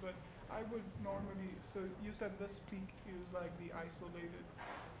this, but I would normally, so you said this peak is like the isolated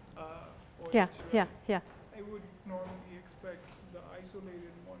oil. Yeah, right? yeah. I would normally expect the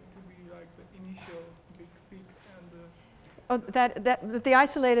isolated one to be like the initial big peak and the... Oh, the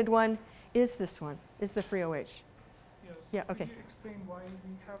isolated one is this one, is the free OH. Yes. Yeah, okay. Could you explain why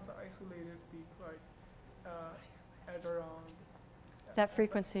we have the isolated peak like at around... That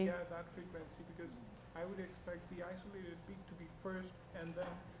frequency? Yeah, that frequency, because I would expect the isolated peak to be first, and then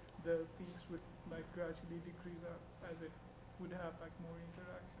the peaks would like gradually decrease as it would have like more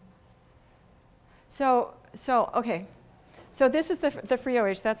interactions. So okay. So this is the free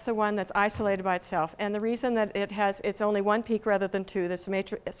OH. That's the one that's isolated by itself. And the reason that it's only one peak rather than two, the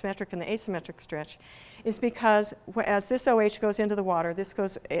symmetric and the asymmetric stretch, is because as this OH goes into the water, this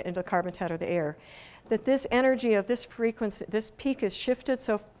goes into the carbon tet or the air, that this energy of this frequency, this peak is shifted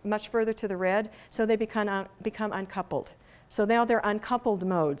so much further to the red, so they become uncoupled. So now they're uncoupled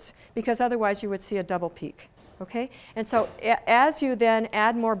modes, because otherwise you would see a double peak. Okay? And so as you then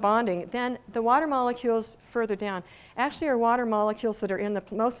add more bonding, then the water molecules further down actually are water molecules that are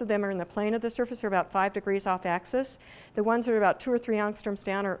most of them are in the plane of the surface, are about 5 degrees off axis. The ones that are about 2 or 3 angstroms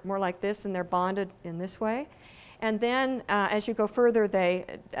down are more like this, and they're bonded in this way. And then as you go further, they,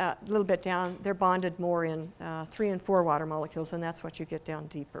 a little bit down, they're bonded more in 3 and 4 water molecules, and that's what you get down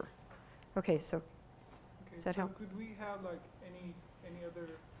deeper. Okay, so does that help? Could we have like any other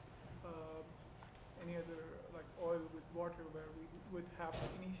like oil with water where we would have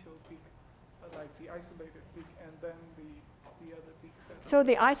the initial peak, like the isolated peak, and then the other peak set? So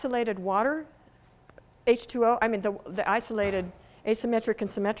the isolated water, H2O, I mean the isolated asymmetric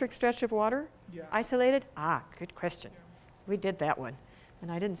and symmetric stretch of water? Yeah. Isolated? Ah, good question. Yeah. We did that one,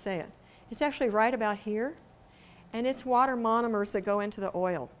 and I didn't say it. It's actually right about here, and it's water monomers that go into the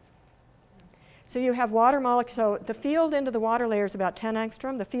oil. So you have water molecules, so the field into the water layer is about 10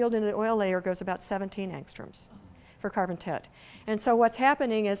 angstrom, the field into the oil layer goes about 17 angstroms for carbon tet. And so what's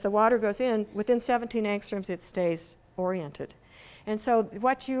happening is the water goes in, within 17 angstroms it stays oriented. And so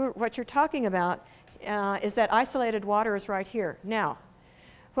what you're talking about is that isolated water is right here. Now,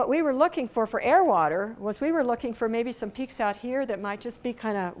 what we were looking for air water was we were looking for maybe some peaks out here that might just be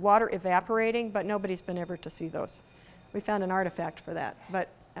kind of water evaporating, but nobody's been ever to see those. We found an artifact for that. But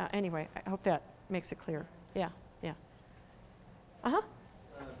anyway, I hope that makes it clear. Yeah, yeah. Uh-huh.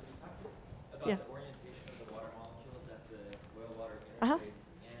 Can you talk about Yeah. the orientation of the water molecules at the oil-water interface? Uh-huh.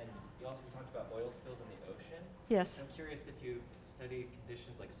 And you also talked about oil spills in the ocean. Yes. I'm curious if you've studied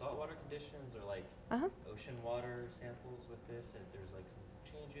conditions like saltwater conditions or like Uh-huh. ocean water samples with this, and if there's like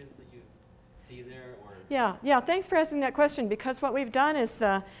some changes that you see there, or Yeah, thanks for asking that question, because what we've done is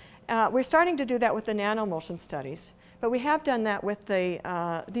we're starting to do that with the nanomulsion studies, but we have done that with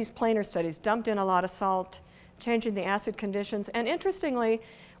these planar studies, dumped in a lot of salt, changing the acid conditions, and interestingly,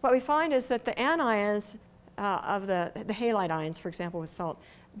 what we find is that the anions of the halide ions, for example, with salt,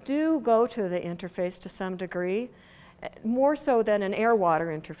 do go to the interface to some degree, more so than an air-water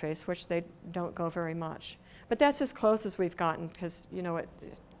interface, which they don't go very much. But that's as close as we've gotten, because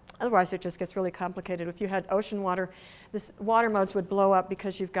otherwise it just gets really complicated. If you had ocean water, this water modes would blow up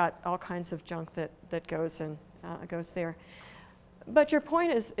because you've got all kinds of junk that goes there. But your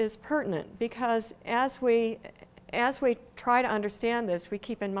point is pertinent, because as we try to understand this, we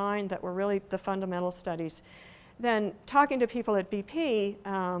keep in mind that we're really the fundamental studies. Then talking to people at BP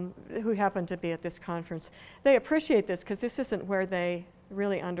who happen to be at this conference, they appreciate this because this isn't where they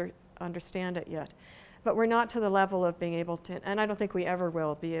really understand it yet. But we're not to the level of being able to, and I don't think we ever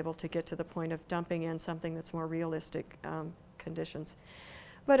will be able to get to the point of dumping in something that's more realistic conditions.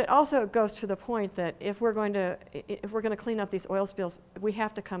 But it also goes to the point that if we're going to clean up these oil spills, we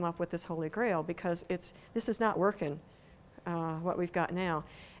have to come up with this holy grail, because this is not working, what we've got now.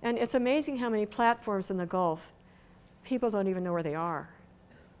 And it's amazing how many platforms in the Gulf people don't even know where they are,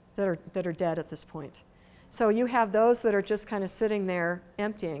 that are dead at this point. So you have those that are just kind of sitting there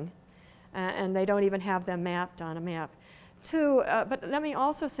emptying, and they don't even have them mapped on a map. But let me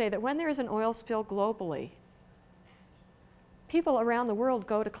also say that when there is an oil spill globally, people around the world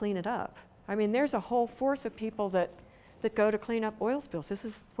go to clean it up. I mean, there's a whole force of people that go to clean up oil spills. This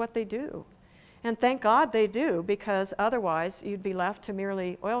is what they do. And thank God they do, because otherwise you'd be left to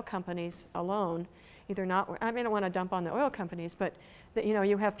merely oil companies alone. Either not, I mean, I don't want to dump on the oil companies, but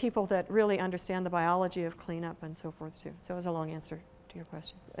you have people that really understand the biology of cleanup and so forth too. So it was a long answer to your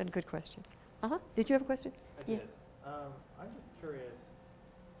question, and a good question. Did you have a question? I did. I'm just curious,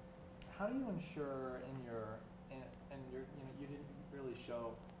 how do you ensure you didn't really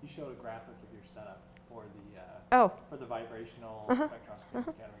show, you showed a graphic of your setup for the vibrational spectroscopy and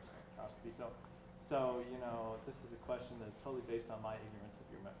scattering spectroscopy. So this is a question that's totally based on my ignorance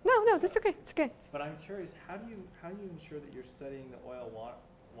of your method. No, that's okay. It's okay. But I'm curious, how do you ensure that you're studying the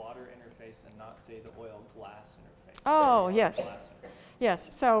oil-water interface and not, say, the oil-glass interface? Oh, yes.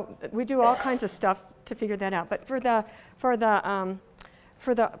 Yes. So we do all kinds of stuff to figure that out. But for the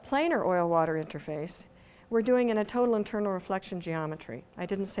planar oil-water interface, we're doing in a total internal reflection geometry. I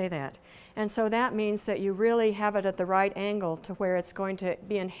didn't say that. And so that means that you really have it at the right angle to where it's going to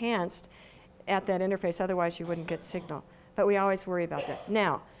be enhanced at that interface, otherwise you wouldn't get signal. But we always worry about that.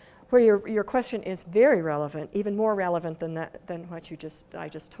 Now, where your question is very relevant, even more relevant than what I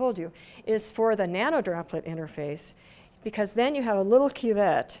just told you, is for the nanodroplet interface, because then you have a little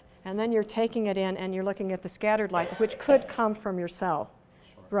cuvette, and then you're taking it in and you're looking at the scattered light, which could come from your cell.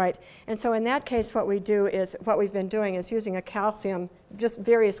 Right, and so in that case what we've been doing is using a calcium, just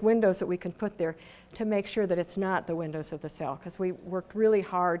various windows that we can put there to make sure that it's not the windows of the cell, because we worked really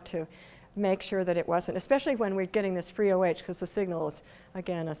hard to make sure that it wasn't, especially when we're getting this free OH, because the signal is,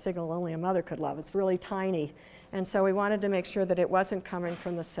 again, a signal only a mother could love. It's really tiny, and so we wanted to make sure that it wasn't coming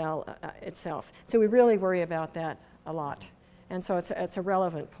from the cell itself. So we really worry about that a lot, and so it's a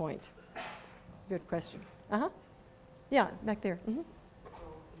relevant point. Good question. Yeah, back there. So you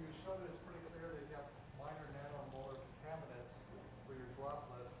showed it's pretty clear that you have minor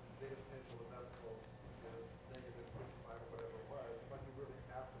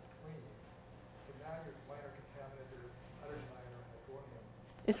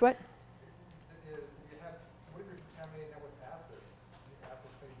Is what? You have, what if you're contaminating that with acid? The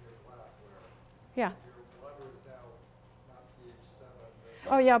acid cleaning your glass, where Yeah. your water is now not pH 7.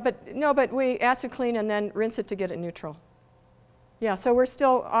 Oh yeah, but no, but we acid clean and then rinse it to get it neutral. Yeah, so we're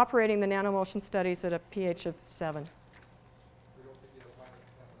still operating the nanoemulsion studies at a pH of 7. You don't think you have minor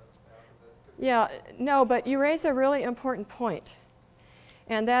contaminants of acid that could Yeah, no, but you raise a really important point.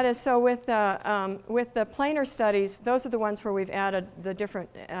 And that is, so with the planar studies, those are the ones where we've added the different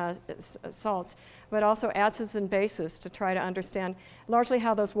salts, but also acids and bases to try to understand largely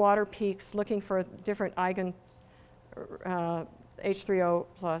how those water peaks, looking for different eigen H3O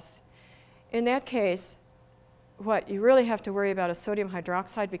plus. In that case, what you really have to worry about is sodium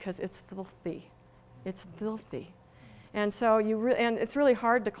hydroxide because it's filthy. It's filthy. And so and it's really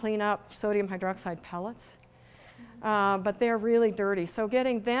hard to clean up sodium hydroxide pellets. But they're really dirty. So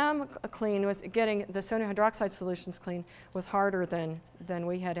getting them clean getting the sodium hydroxide solutions clean was harder than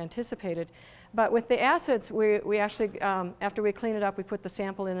we had anticipated. But with the acids, we actually, after we clean it up, we put the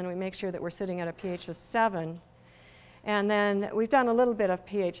sample in and we make sure that we're sitting at a pH of 7. And then we've done a little bit of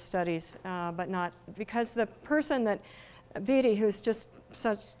pH studies, but not, because the person that, Beatty, who's just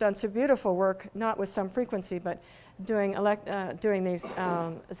done some beautiful work, not with some frequency, but doing these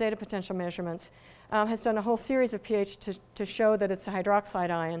zeta potential measurements, has done a whole series of pH to show that it's a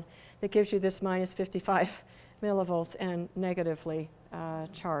hydroxide ion that gives you this minus 55 millivolts and negatively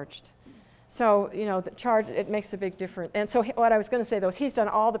charged. So, you know, the charge, it makes a big difference. And so what I was going to say, though, is he's done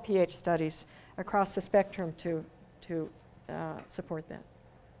all the pH studies across the spectrum to support that.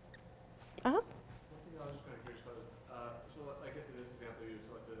 One thing I was just kind of curious about is, so like in this example, you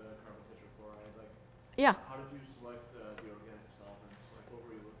selected carbon tetrachloride. Like, yeah. How did you select the organic solvents? Like, what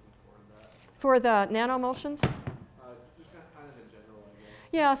were you looking for in that? For the nanoemulsions? Just kind of in general, I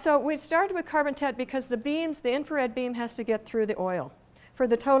guess. Yeah, so we started with carbon tet because the infrared beam has to get through the oil for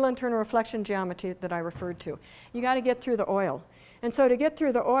the total internal reflection geometry that I referred to. You got to get through the oil. And so to get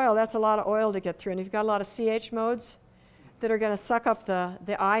through the oil, that's a lot of oil to get through. And if you've got a lot of CH modes that are going to suck up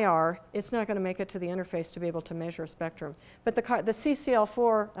the IR, it's not going to make it to the interface to be able to measure a spectrum. But the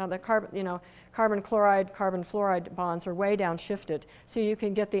CCl4, the carbon chloride, carbon fluoride bonds are way downshifted, so you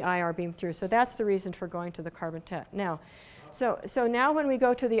can get the IR beam through. So that's the reason for going to the carbon tet. Now, so now when we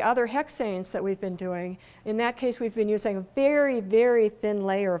go to the other hexanes that we've been doing, in that case we've been using a very, very thin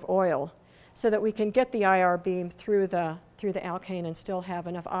layer of oil so that we can get the IR beam through the alkane and still have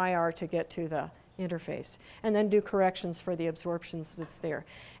enough IR to get to the interface, and then do corrections for the absorptions that's there.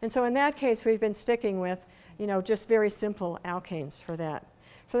 And so in that case, we've been sticking with, you know, just very simple alkanes for that.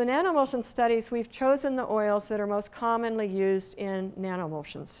 For the nanoemulsion studies, we've chosen the oils that are most commonly used in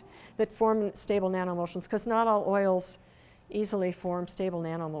nanoemulsions, that form stable nanoemulsions, because not all oils easily form stable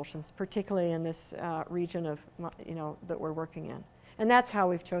nanoemulsions, particularly in this region of, you know, that we're working in. And that's how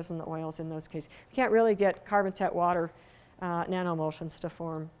we've chosen the oils in those cases. You can't really get carbon tet water nanoemulsions to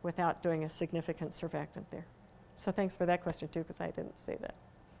form without doing a significant surfactant there. So thanks for that question too, because I didn't say that.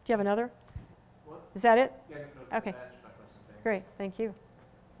 Do you have another? What? Is that it? Yeah, no, okay. that answered my question. Thanks. Great, thank you.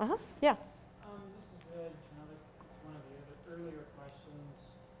 Yeah. This is related to one of the earlier questions.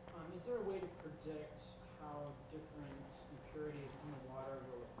 Is there a way to predict how different impurities in the water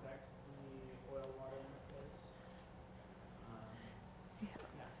will affect the oil-water interface?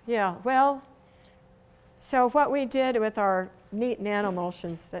 Yeah, well, so what we did with our neat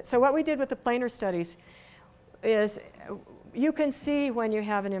nanoemulsions, so what we did with the planar studies is you can see when you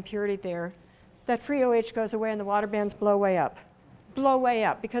have an impurity there that free OH goes away and the water bands blow way up. Blow way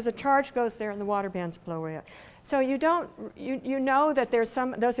up, because a charge goes there and the water bands blow way up. So you know that there's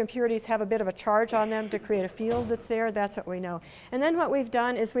those impurities have a bit of a charge on them to create a field that's there. That's what we know. And then what we've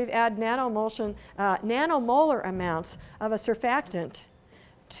done is we've added nanoemulsion, nanomolar amounts of a surfactant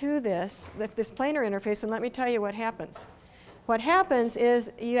to this planar interface, and let me tell you what happens. What happens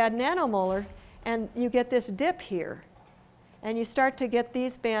is you add nanomolar and you get this dip here, and you start to get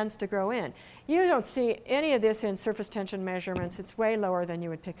these bands to grow in. You don't see any of this in surface tension measurements. It's way lower than you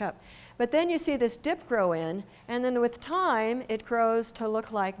would pick up. But then you see this dip grow in, and then with time it grows to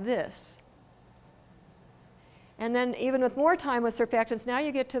look like this. And then even with more time with surfactants, now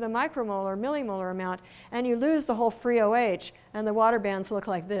you get to the micromolar, millimolar amount, and you lose the whole free OH, and the water bands look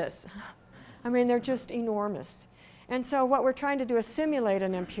like this. I mean, they're just enormous. And so what we're trying to do is simulate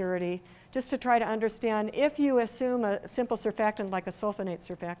an impurity just to try to understand if you assume a simple surfactant like a sulfonate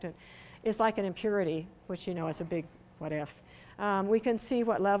surfactant is like an impurity, which you know is a big what if, we can see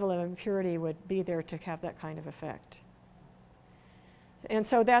what level of impurity would be there to have that kind of effect. And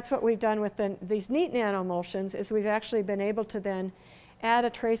so that's what we've done with these neat nanoemulsions, is we've actually been able to then add a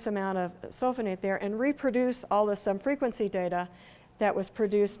trace amount of sulfonate there and reproduce all the some frequency data that was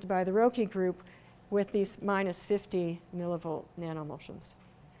produced by the Roki group with these minus 50 millivolt nanomulsions.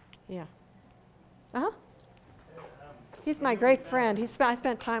 Yeah. Uh-huh. He's my great friend. I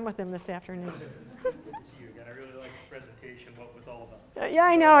spent time with him this afternoon. Good to see you again. I really liked the presentation, what with all the Yeah,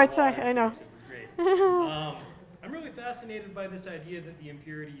 I know. the It's water I know. shapes. It was great. I'm really fascinated by this idea that the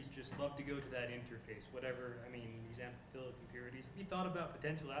impurities just love to go to that interface, whatever, I mean, these amphiphilic impurities. Have you thought about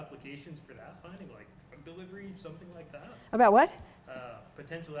potential applications for that finding, like drug delivery, something like that? About what?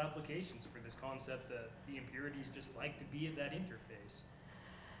 Potential applications for this concept that the impurities just like to be at that interface.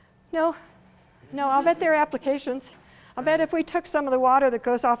 No. No, I'll bet there are applications. I'll bet if we took some of the water that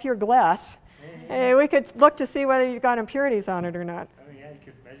goes off your glass, we could look to see whether you've got impurities on it or not. I mean, yeah, you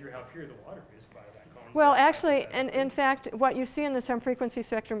could measure how pure the water is by that concept. Well, actually, and in fact, what you see in the some frequency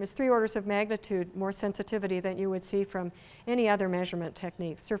spectrum is 3 orders of magnitude more sensitivity than you would see from any other measurement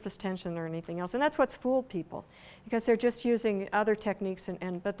technique, surface tension or anything else. And that's what's fooled people, because they're just using other techniques,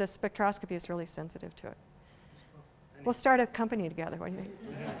 but the spectroscopy is really sensitive to it. We'll start a company together. What do you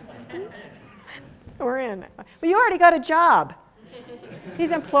think? We're in. Well, you already got a job.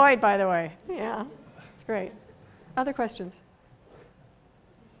 He's employed, by the way. Yeah, it's great. Other questions?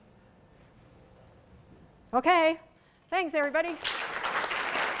 Okay. Thanks, everybody.